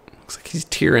like he's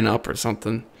tearing up or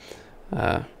something.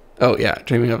 Oh yeah,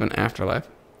 Dreaming of an Afterlife.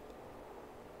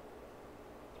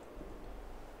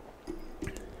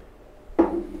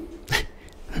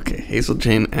 Okay, Hazel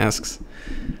Jane asks,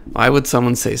 why would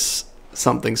someone say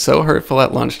something so hurtful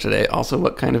at lunch today? Also,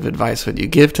 what kind of advice would you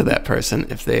give to that person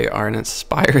if they are an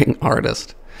aspiring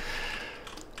artist?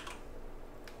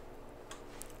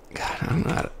 God, I'm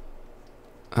not.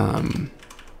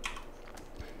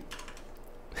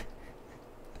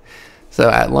 So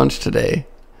at lunch today,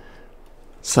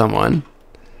 someone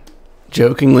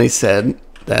jokingly said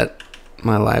that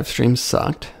my live stream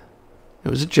sucked. It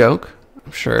was a joke,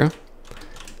 I'm sure,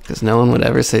 because no one would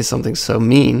ever say something so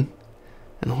mean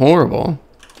and horrible.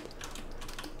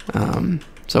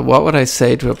 So what would I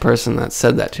say to a person that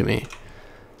said that to me?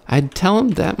 I'd tell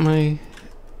them that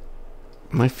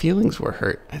my feelings were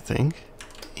hurt, I think,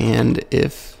 and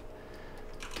if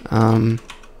and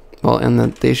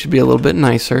that they should be a little bit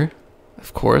nicer,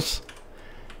 of course.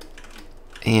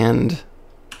 And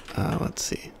let's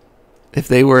see, if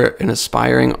they were an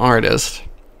aspiring artist,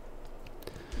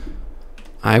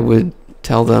 I would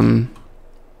tell them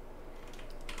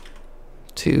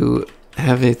to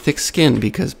have a thick skin,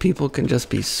 because people can just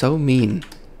be so mean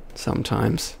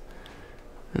sometimes,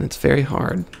 and it's very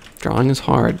hard. Drawing is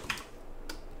hard.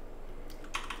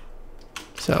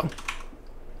 So,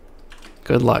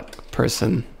 good luck,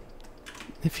 person,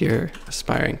 if you're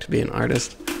aspiring to be an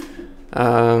artist.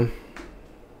 Playing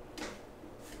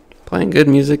good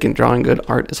music and drawing good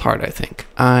art is hard, I think.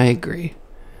 I agree.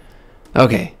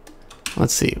 Okay,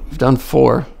 let's see. We've done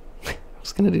 4. I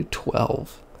was going to do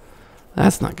 12.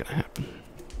 That's not going to happen.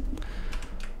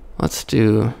 Let's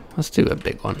do a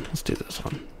big one. Let's do this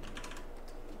one.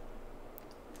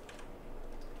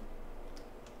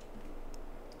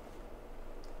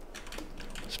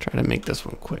 Let's try to make this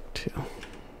one quick too.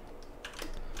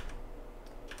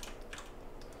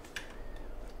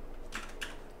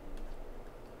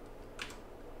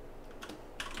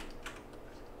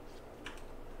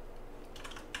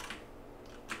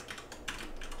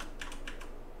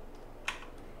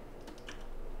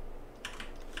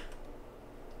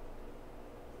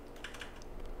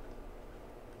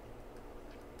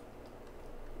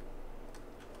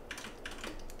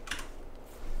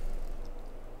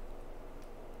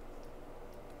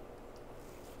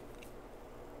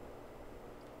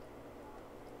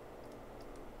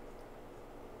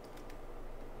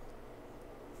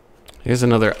 Here's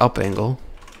another up angle.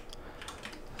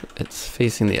 It's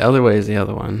facing the other way as the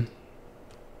other one,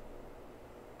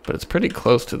 but it's pretty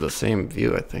close to the same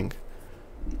view, I think.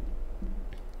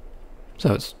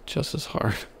 So it's just as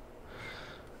hard.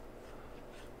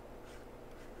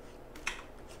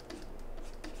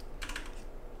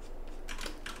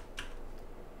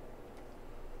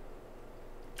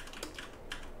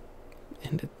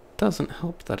 And it doesn't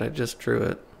help that I just drew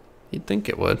it. You'd think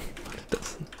it would, but it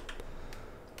doesn't.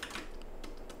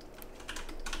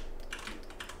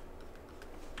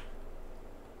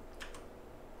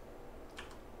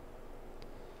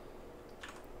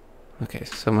 Okay,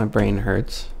 so my brain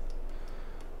hurts.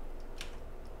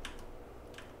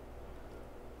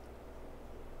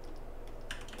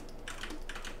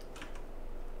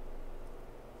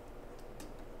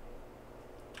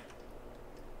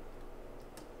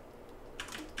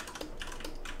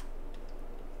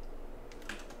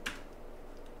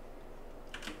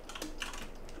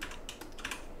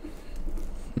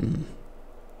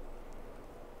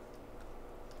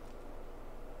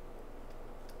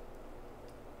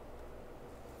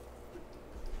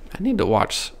 I need to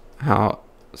watch how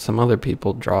some other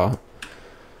people draw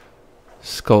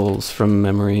skulls from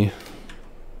memory,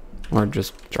 or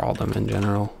just draw them in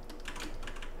general.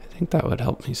 I think that would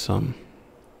help me some.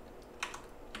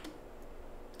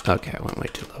 Okay, I went way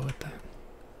too low with that.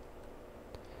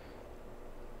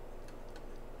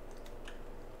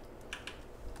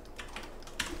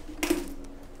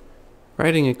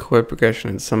 Writing a chord progression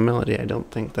and some melody, I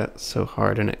don't think that's so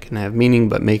hard, and it can have meaning,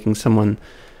 but making someone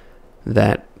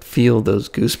that feel those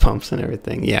goosebumps and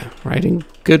everything, yeah, writing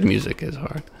good music is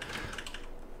hard.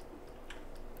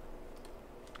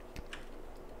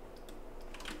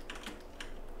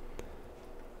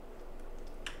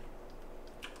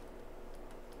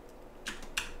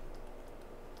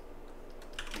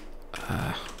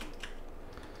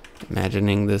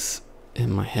 Imagining this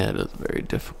in my head is very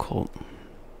difficult.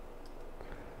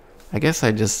 I guess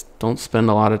I just don't spend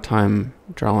a lot of time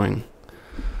drawing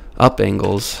up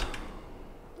angles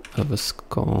of a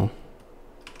skull.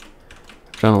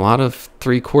 I've done a lot of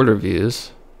 3/4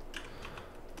 views,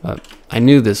 but I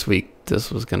knew this week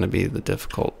this was going to be the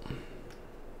difficult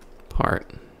part.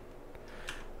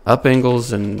 Up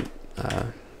angles and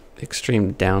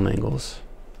extreme down angles,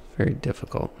 very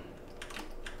difficult.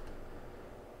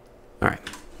 All right.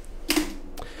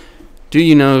 Do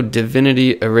you know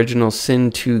Divinity Original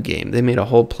Sin 2 game? They made a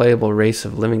whole playable race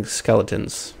of living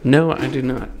skeletons. No, I do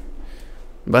not.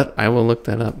 But I will look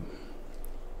that up.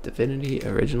 Divinity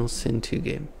Original Sin 2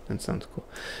 game. That sounds cool.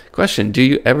 Question, do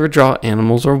you ever draw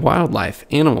animals or wildlife?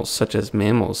 Animals such as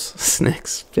mammals,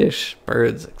 snakes, fish,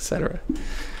 birds, etc.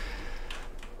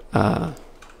 Do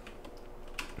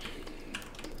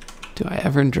I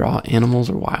ever draw animals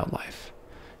or wildlife?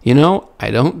 You know,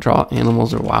 I don't draw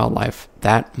animals or wildlife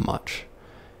that much.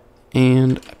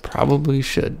 And I probably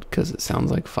should, because it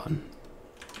sounds like fun.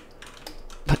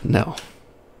 But no.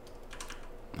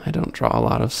 I don't draw a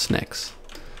lot of snakes.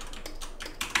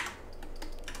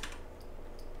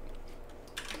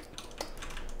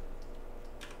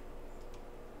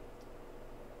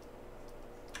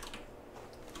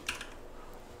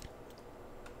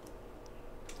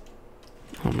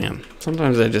 Oh man,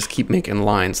 sometimes I just keep making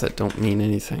lines that don't mean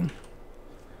anything.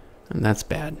 And that's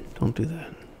bad. Don't do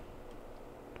that.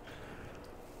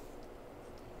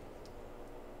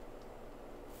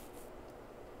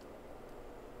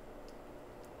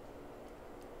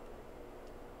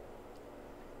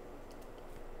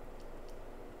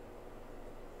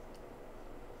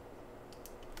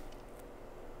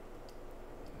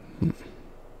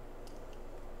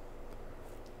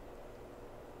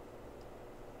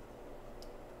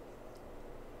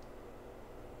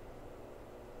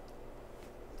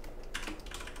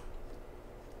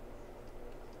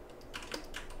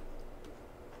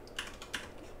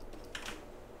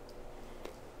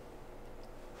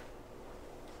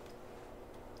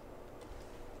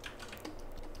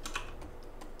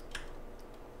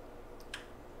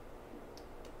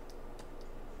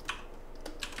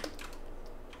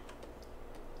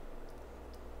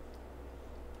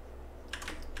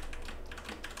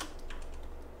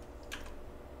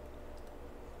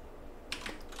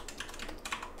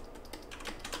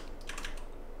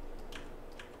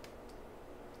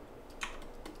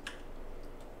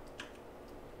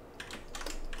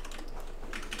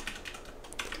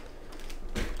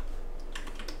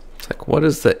 Like, what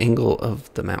is the angle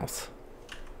of the mouth?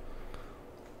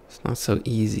 It's not so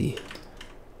easy.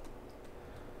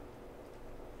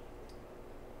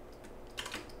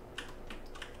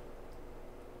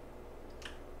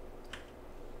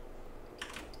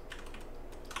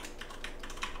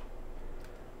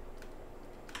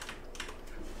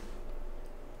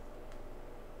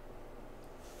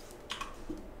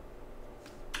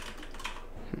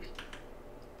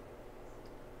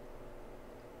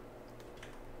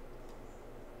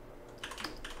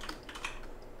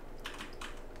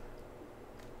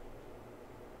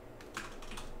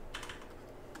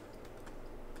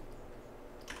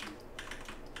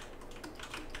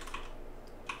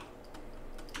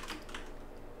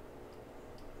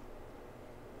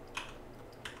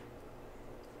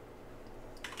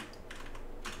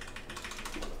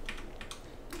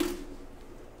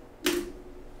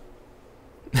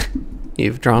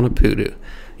 You've drawn a poodoo.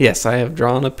 Yes, I have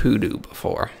drawn a poodoo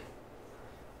before.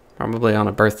 Probably on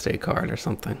a birthday card or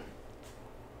something.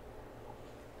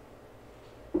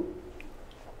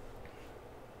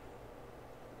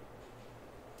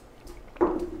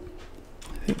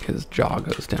 I think his jaw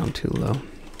goes down too low.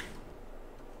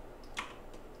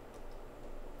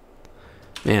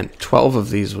 Man, 12 of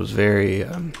these was very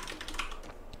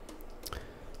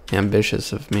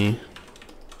ambitious of me.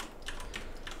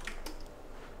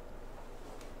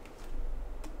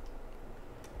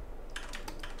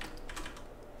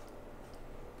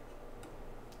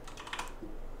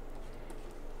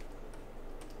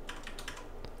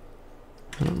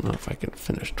 I don't know if I can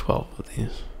finish 12 of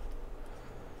these.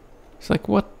 It's like,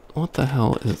 what the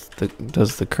hell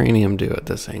does the cranium do at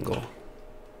this angle?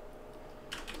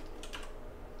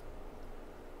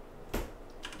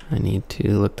 I need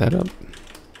to look that up.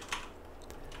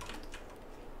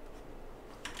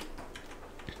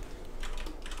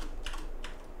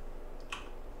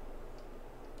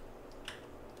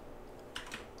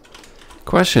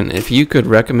 Question: if you could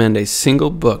recommend a single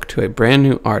book to a brand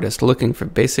new artist looking for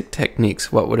basic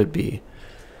techniques, what would it be?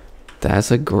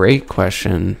 That's a great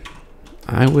question.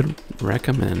 I would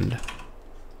recommend...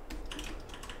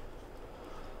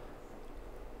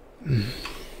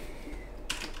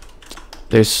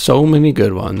 There's so many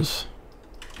good ones.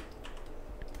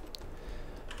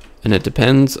 And it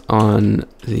depends on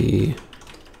the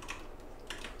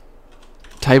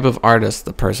type of artist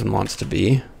the person wants to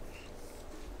be.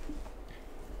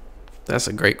 That's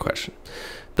a great question.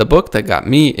 The book that got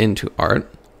me into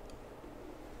art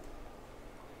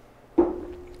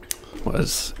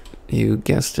was, you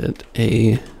guessed it,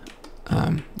 a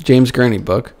James Gurney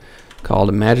book called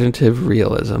Imaginative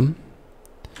Realism.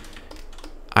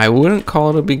 I wouldn't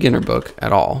call it a beginner book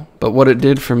at all, but what it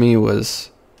did for me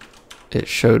was it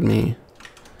showed me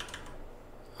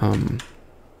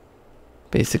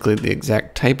basically the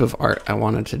exact type of art I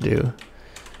wanted to do,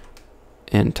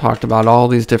 and talked about all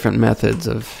these different methods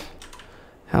of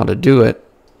how to do it,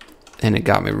 and it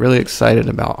got me really excited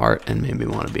about art and made me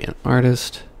want to be an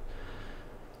artist.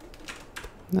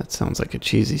 That sounds like a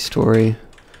cheesy story,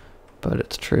 but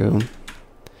it's true.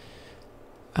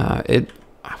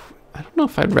 I don't know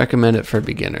if I'd recommend it for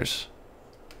beginners,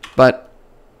 but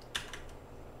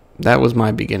that was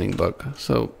my beginning book.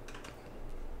 So,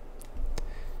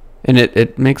 and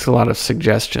it makes a lot of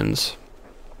suggestions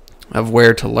of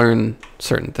where to learn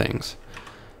certain things.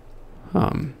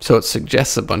 So it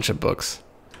suggests a bunch of books.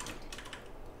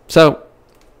 So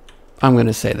I'm going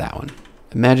to say that one,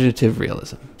 Imaginative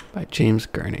Realism by James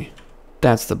Gurney.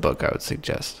 That's the book I would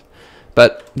suggest.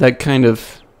 But that kind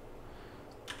of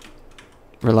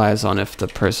relies on if the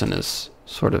person is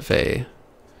sort of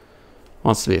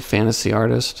wants to be a fantasy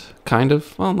artist, kind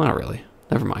of. Well, not really.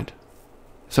 Never mind.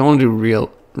 If they want to do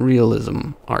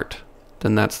realism art,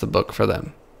 then that's the book for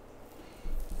them.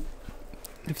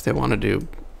 If they want to do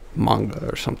manga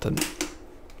or something,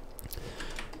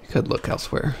 you could look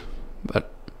elsewhere.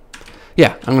 But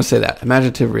yeah, I'm going to say that.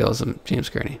 Imaginative Realism, James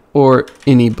Gurney. Or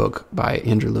any book by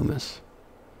Andrew Loomis.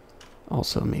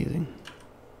 Also amazing.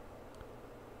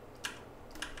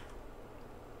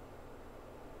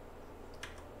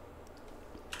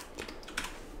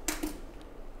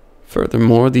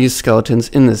 Furthermore, these skeletons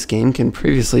in this game can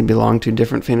previously belong to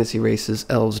different fantasy races: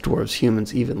 elves, dwarves,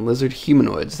 humans, even lizard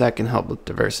humanoids. That can help with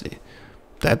diversity.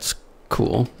 That's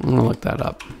cool. I'm going to look that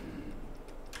up.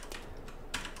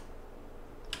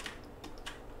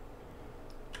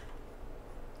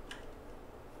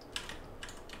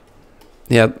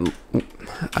 Yeah,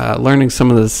 learning some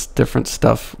of this different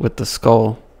stuff with the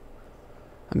skull,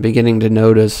 I'm beginning to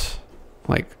notice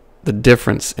like the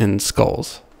difference in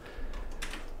skulls.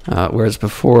 Whereas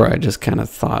before I just kind of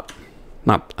thought,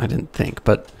 I didn't think,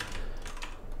 but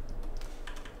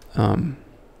I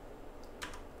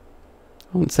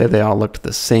wouldn't say they all looked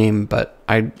the same, but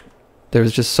there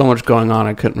was just so much going on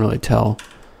I couldn't really tell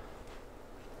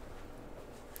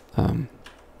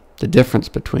the difference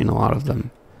between a lot of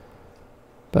them.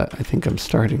 But I think I'm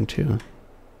starting to.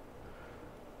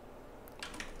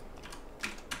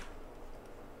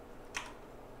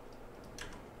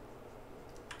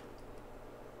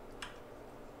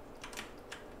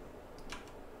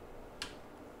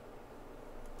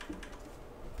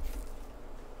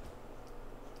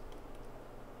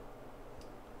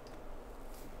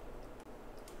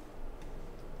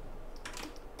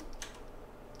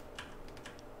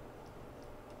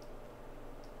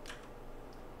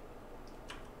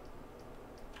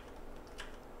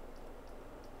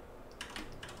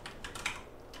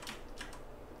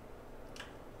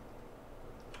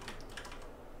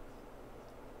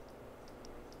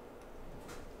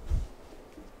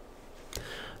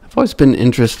 I've always been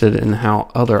interested in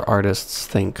how other artists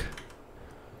think.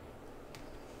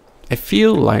 I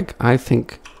feel like I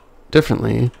think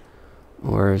differently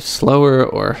or slower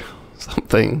or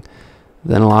something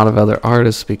than a lot of other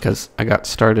artists because I got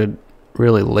started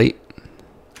really late.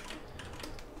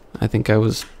 I think I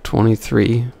was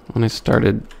 23 when I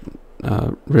started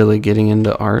really getting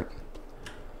into art.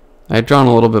 I had drawn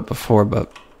a little bit before,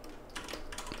 but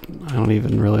I don't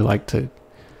even really like to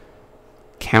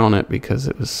count it because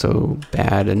it was so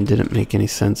bad and didn't make any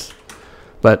sense.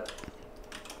 But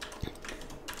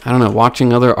I don't know,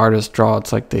 watching other artists draw,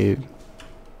 it's like they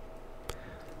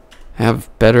have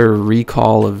better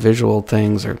recall of visual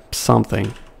things or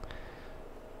something.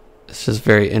 It's just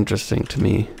very interesting to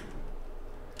me.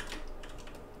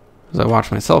 As I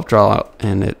watch myself draw out,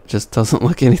 and it just doesn't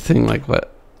look anything like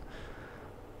what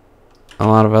a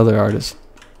lot of other artists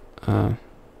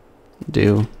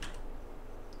do.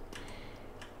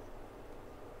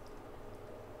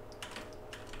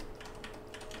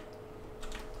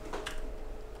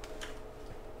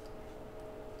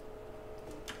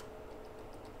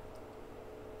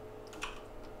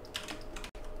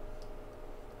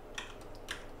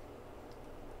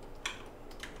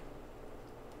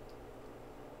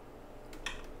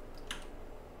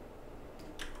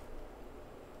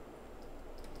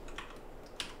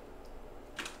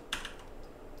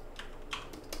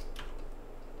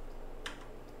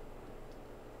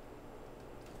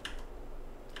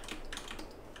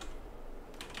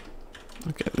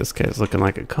 Okay, this guy's looking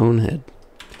like a cone head.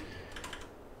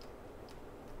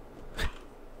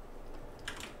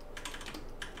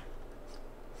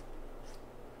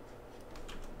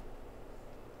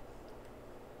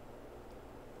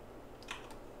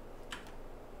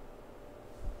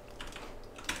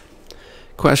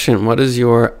 Question, what is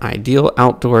your ideal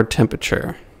outdoor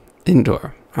temperature?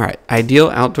 Indoor. All right, ideal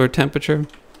outdoor temperature.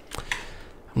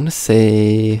 I'm going to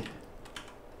say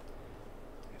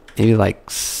maybe like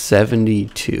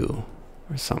 72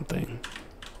 or something.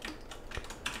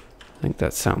 I think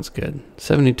that sounds good.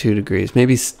 72 degrees.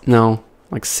 Maybe, no,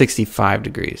 like 65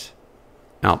 degrees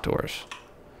outdoors.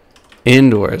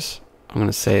 Indoors, I'm going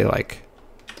to say like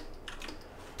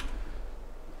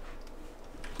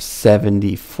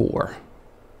 74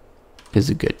 is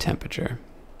a good temperature.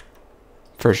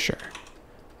 For sure.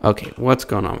 Okay, what's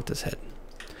going on with this head?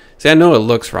 See, I know it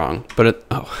looks wrong, but it...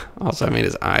 Oh, also I made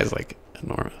his eyes, like,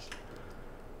 enormous.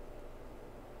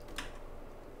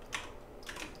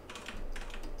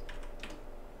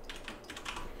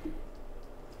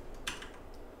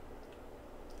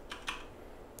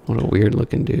 What a weird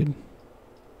looking dude.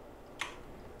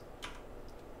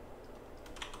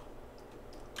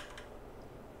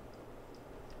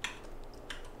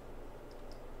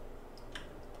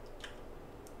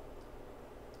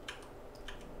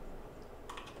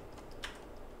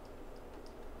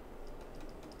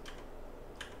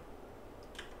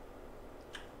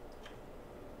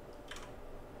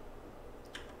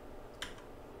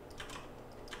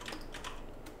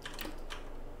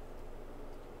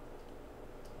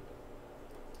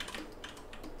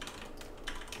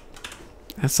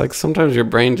 It's like sometimes your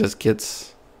brain just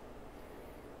gets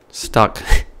stuck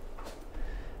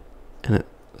and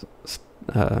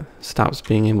it stops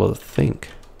being able to think.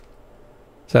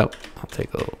 So I'll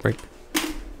take a little break.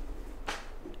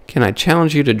 Can I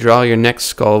challenge you to draw your next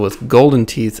skull with golden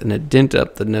teeth and a dent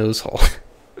up the nose hole?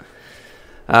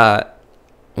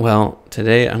 Well,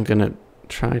 today I'm going to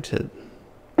try to...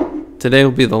 Today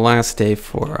will be the last day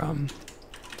for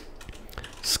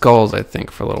skulls, I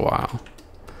think, for a little while.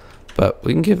 But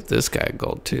we can give this guy a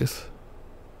gold tooth.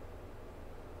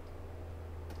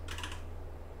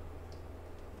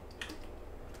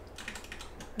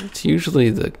 It's usually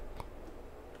the...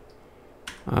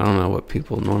 I don't know what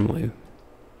people normally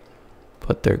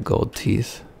put their gold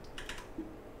teeth.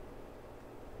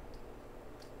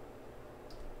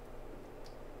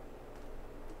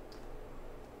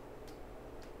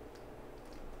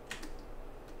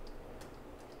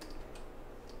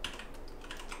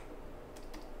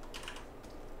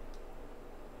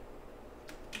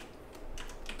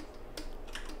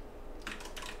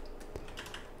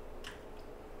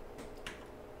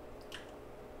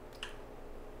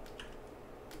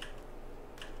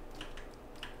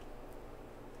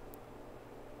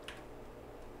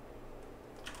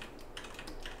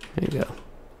 There you go.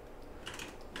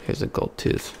 Here's a gold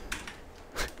tooth.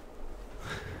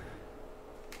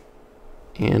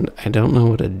 And I don't know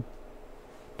what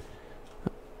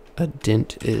a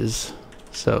dent is,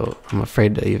 so I'm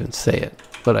afraid to even say it,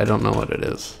 but I don't know what it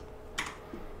is.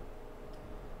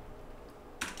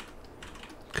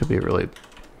 Could be a really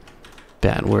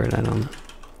bad word, I don't know.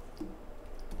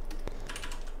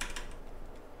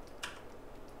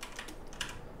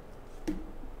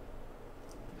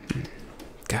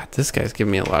 God, this guy's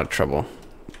giving me a lot of trouble.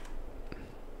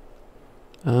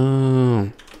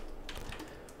 Oh.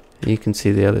 You can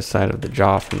see the other side of the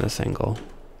jaw from this angle.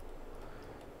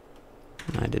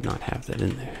 I did not have that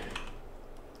in there.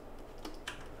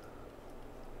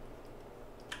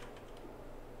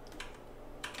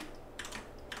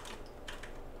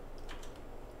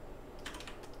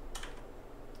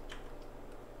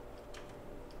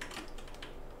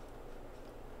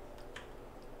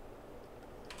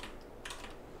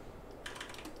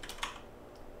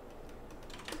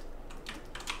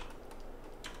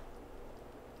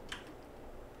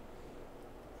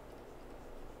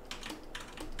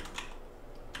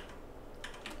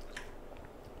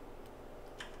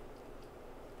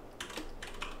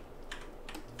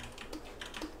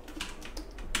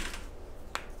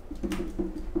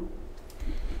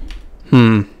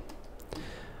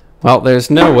 Well, there's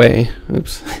no way.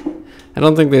 Oops. I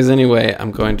don't think there's any way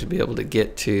I'm going to be able to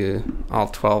get to all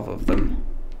 12 of them.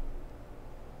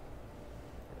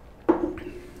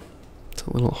 It's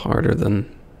a little harder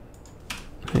than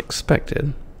I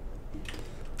expected.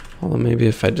 Although maybe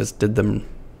if I just did them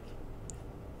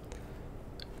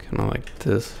kind of like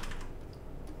this.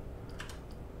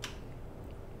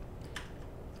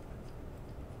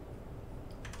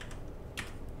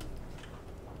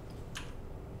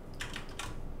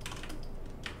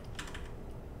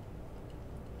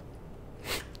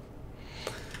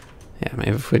 Yeah,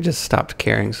 maybe if we just stopped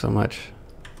caring so much.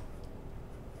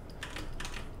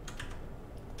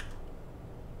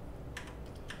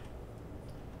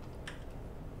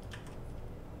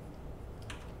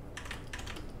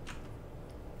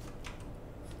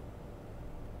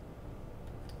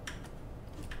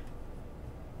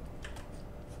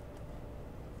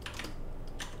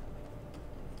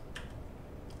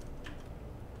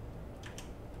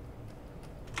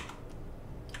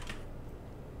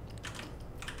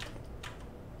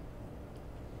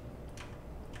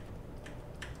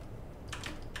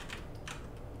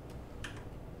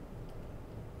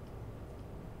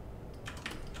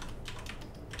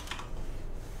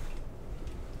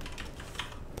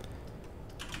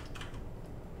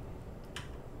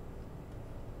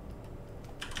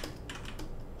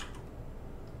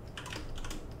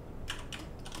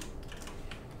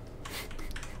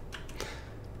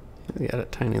 We got a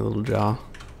tiny little jaw.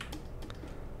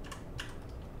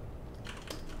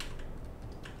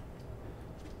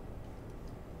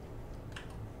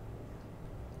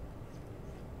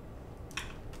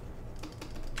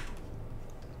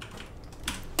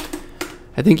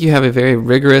 I think you have a very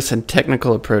rigorous and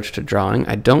technical approach to drawing.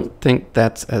 I don't think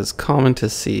that's as common to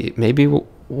see. Maybe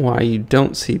why you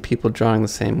don't see people drawing the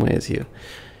same way as you.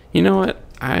 You know what?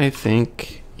 I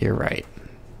think you're right.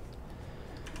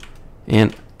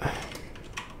 And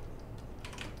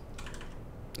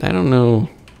I don't know.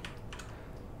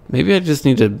 Maybe I just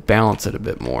need to balance it a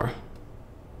bit more.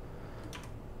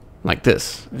 Like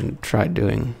this. And try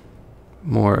doing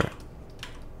more,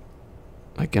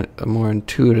 like a more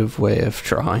intuitive way of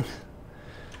drawing.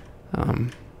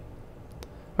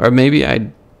 Or maybe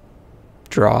I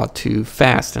draw too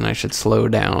fast and I should slow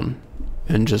down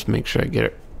and just make sure I get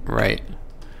it right.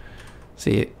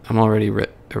 See, I'm already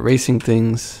erasing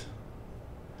things.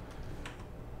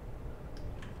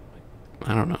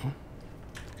 I don't know.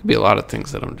 Could be a lot of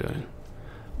things that I'm doing.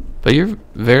 But you're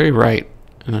very right,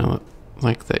 and I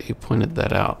like that you pointed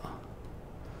that out.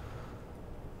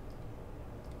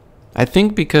 I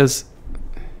think because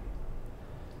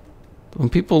when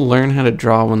people learn how to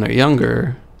draw when they're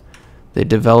younger, they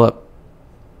develop,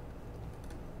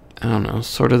 I don't know,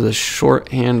 sort of the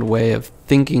shorthand way of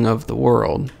thinking of the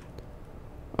world,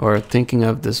 or thinking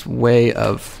of this way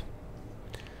of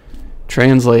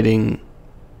translating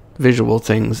visual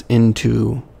things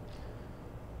into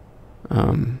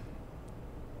a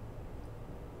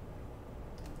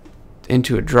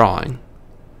drawing.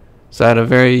 So at a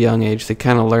very young age, they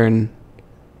kind of learn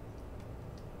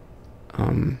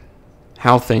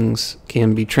how things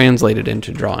can be translated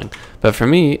into drawing. But for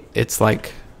me, it's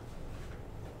like,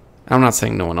 I'm not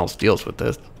saying no one else deals with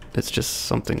this. It's just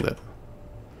something that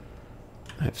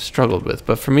I've struggled with.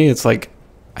 But for me, it's like,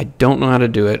 I don't know how to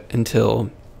do it until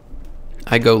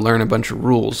I go learn a bunch of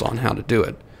rules on how to do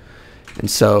it. And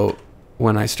so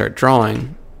when I start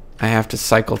drawing, I have to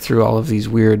cycle through all of these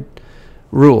weird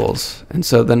rules. And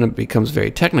so then it becomes very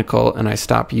technical, and I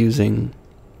stop using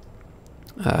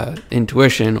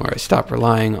intuition, or I stop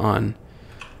relying on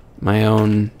my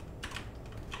own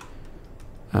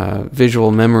visual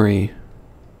memory.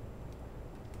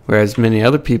 Whereas many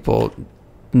other people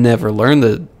never learn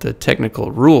the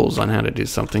technical rules on how to do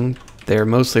something. They're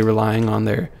mostly relying on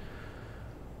their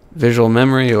visual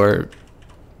memory, or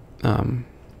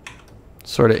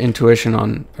sort of intuition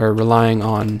on, or relying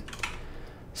on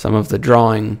some of the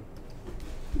drawing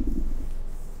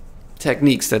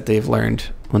techniques that they've learned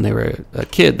when they were a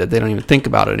kid that they don't even think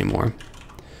about anymore.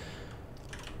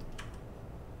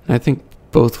 And I think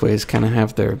both ways kind of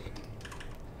have their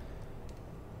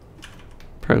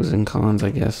pros and cons,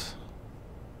 I guess.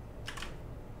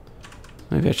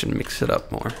 Maybe I should mix it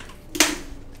up more.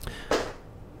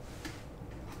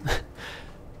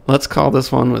 Let's call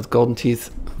this one with golden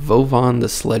teeth Vovon the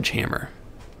Sledgehammer.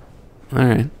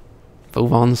 Alright.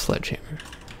 Vovon the Sledgehammer.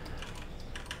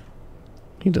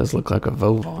 He does look like a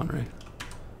Vovon, right?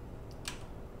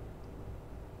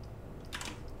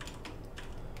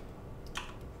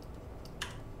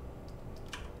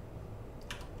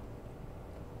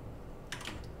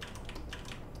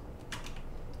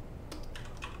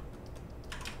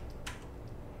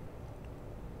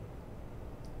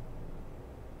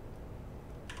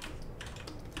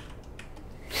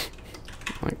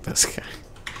 Like this guy.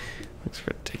 Looks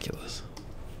ridiculous.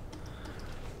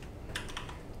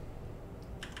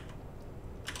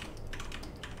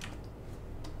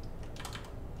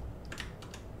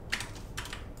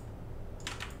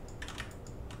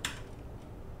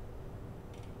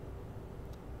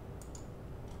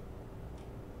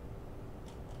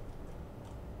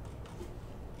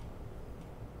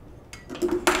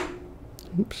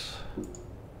 Oops.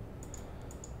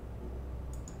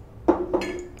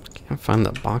 Can't find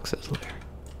the boxes there.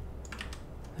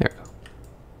 There we go.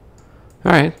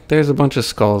 Alright, there's a bunch of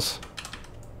skulls.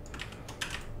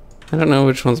 I don't know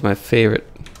which one's my favorite.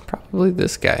 Probably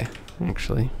this guy,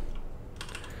 actually.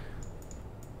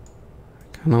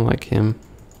 Kind of like him.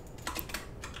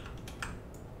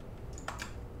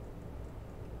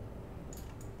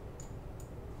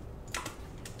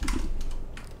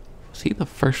 Was he the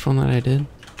first one that I did?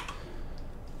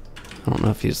 I don't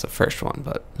know if he's the first one,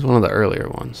 but he's one of the earlier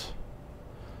ones.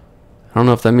 I don't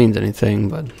know if that means anything,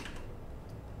 but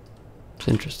it's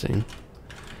interesting.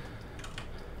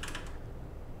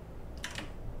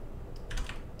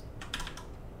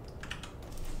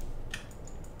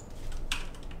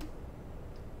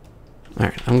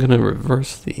 Alright, I'm going to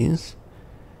reverse these,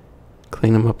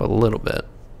 clean them up a little bit,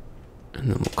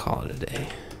 and then we'll call it a day.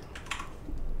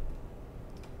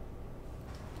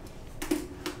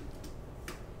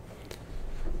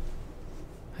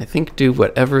 I think do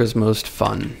whatever is most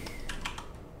fun.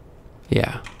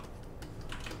 Yeah.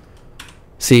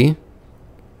 See?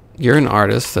 You're an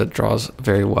artist that draws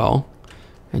very well,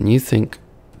 and you think,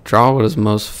 draw what is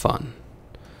most fun.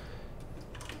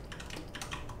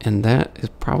 And that is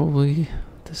probably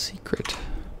the secret.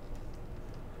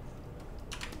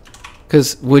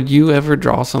 Because would you ever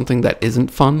draw something that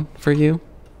isn't fun for you?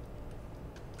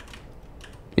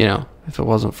 You know, if it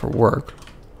wasn't for work.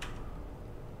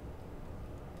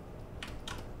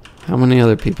 How many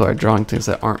other people are drawing things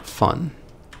that aren't fun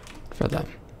for them?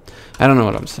 I don't know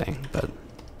what I'm saying, but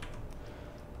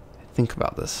I think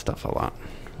about this stuff a lot.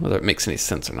 Whether it makes any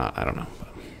sense or not, I don't know. But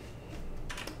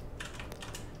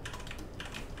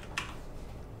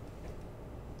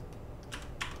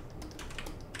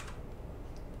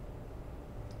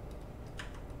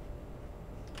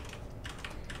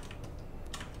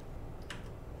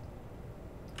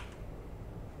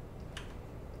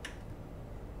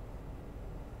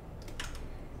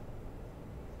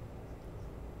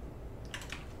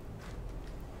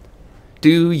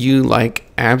do you like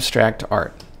abstract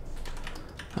art?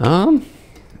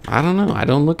 I don't know. I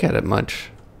don't look at it much.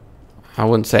 I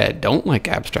wouldn't say I don't like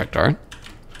abstract art.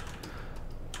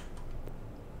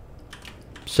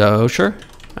 So, sure,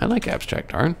 I like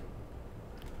abstract art.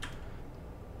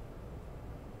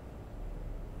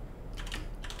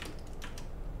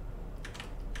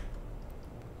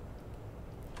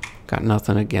 Got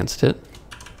nothing against it.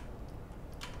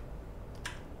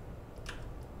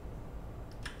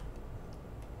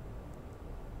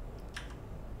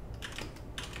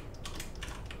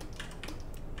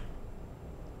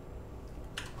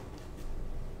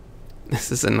 This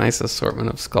is a nice assortment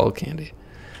of skull candy.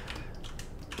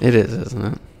 It is,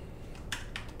 isn't it?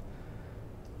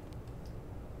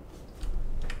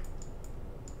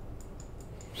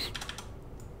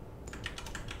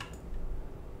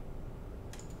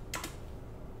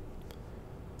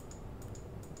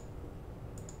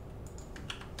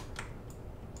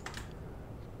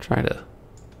 Try to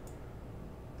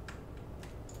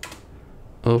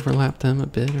overlap them a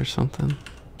bit or something.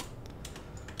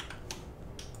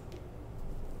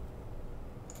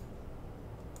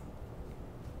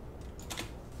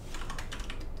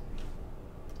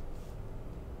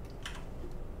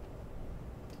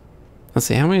 Let's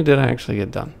see, how many did I actually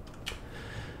get done?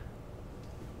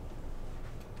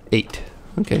 8.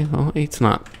 Okay, well, 8's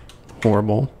not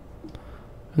horrible.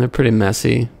 And they're pretty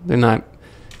messy. They're not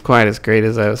quite as great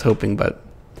as I was hoping, but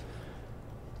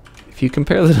if you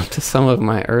compare them to some of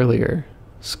my earlier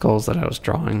skulls that I was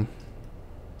drawing,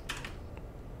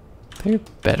 they're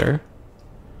better.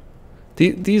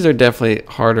 These are definitely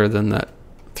harder than that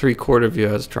 3/4 view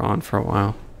I was drawing for a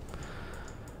while.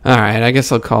 Alright, I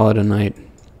guess I'll call it a night.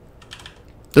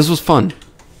 This was fun.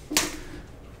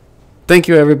 Thank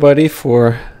you everybody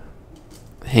for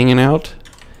hanging out.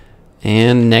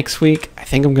 And next week, I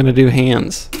think I'm going to do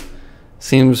hands.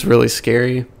 Seems really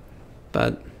scary,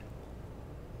 but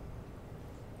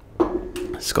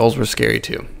skulls were scary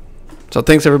too. So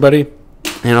thanks everybody,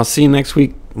 and I'll see you next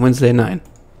week, Wednesday 9.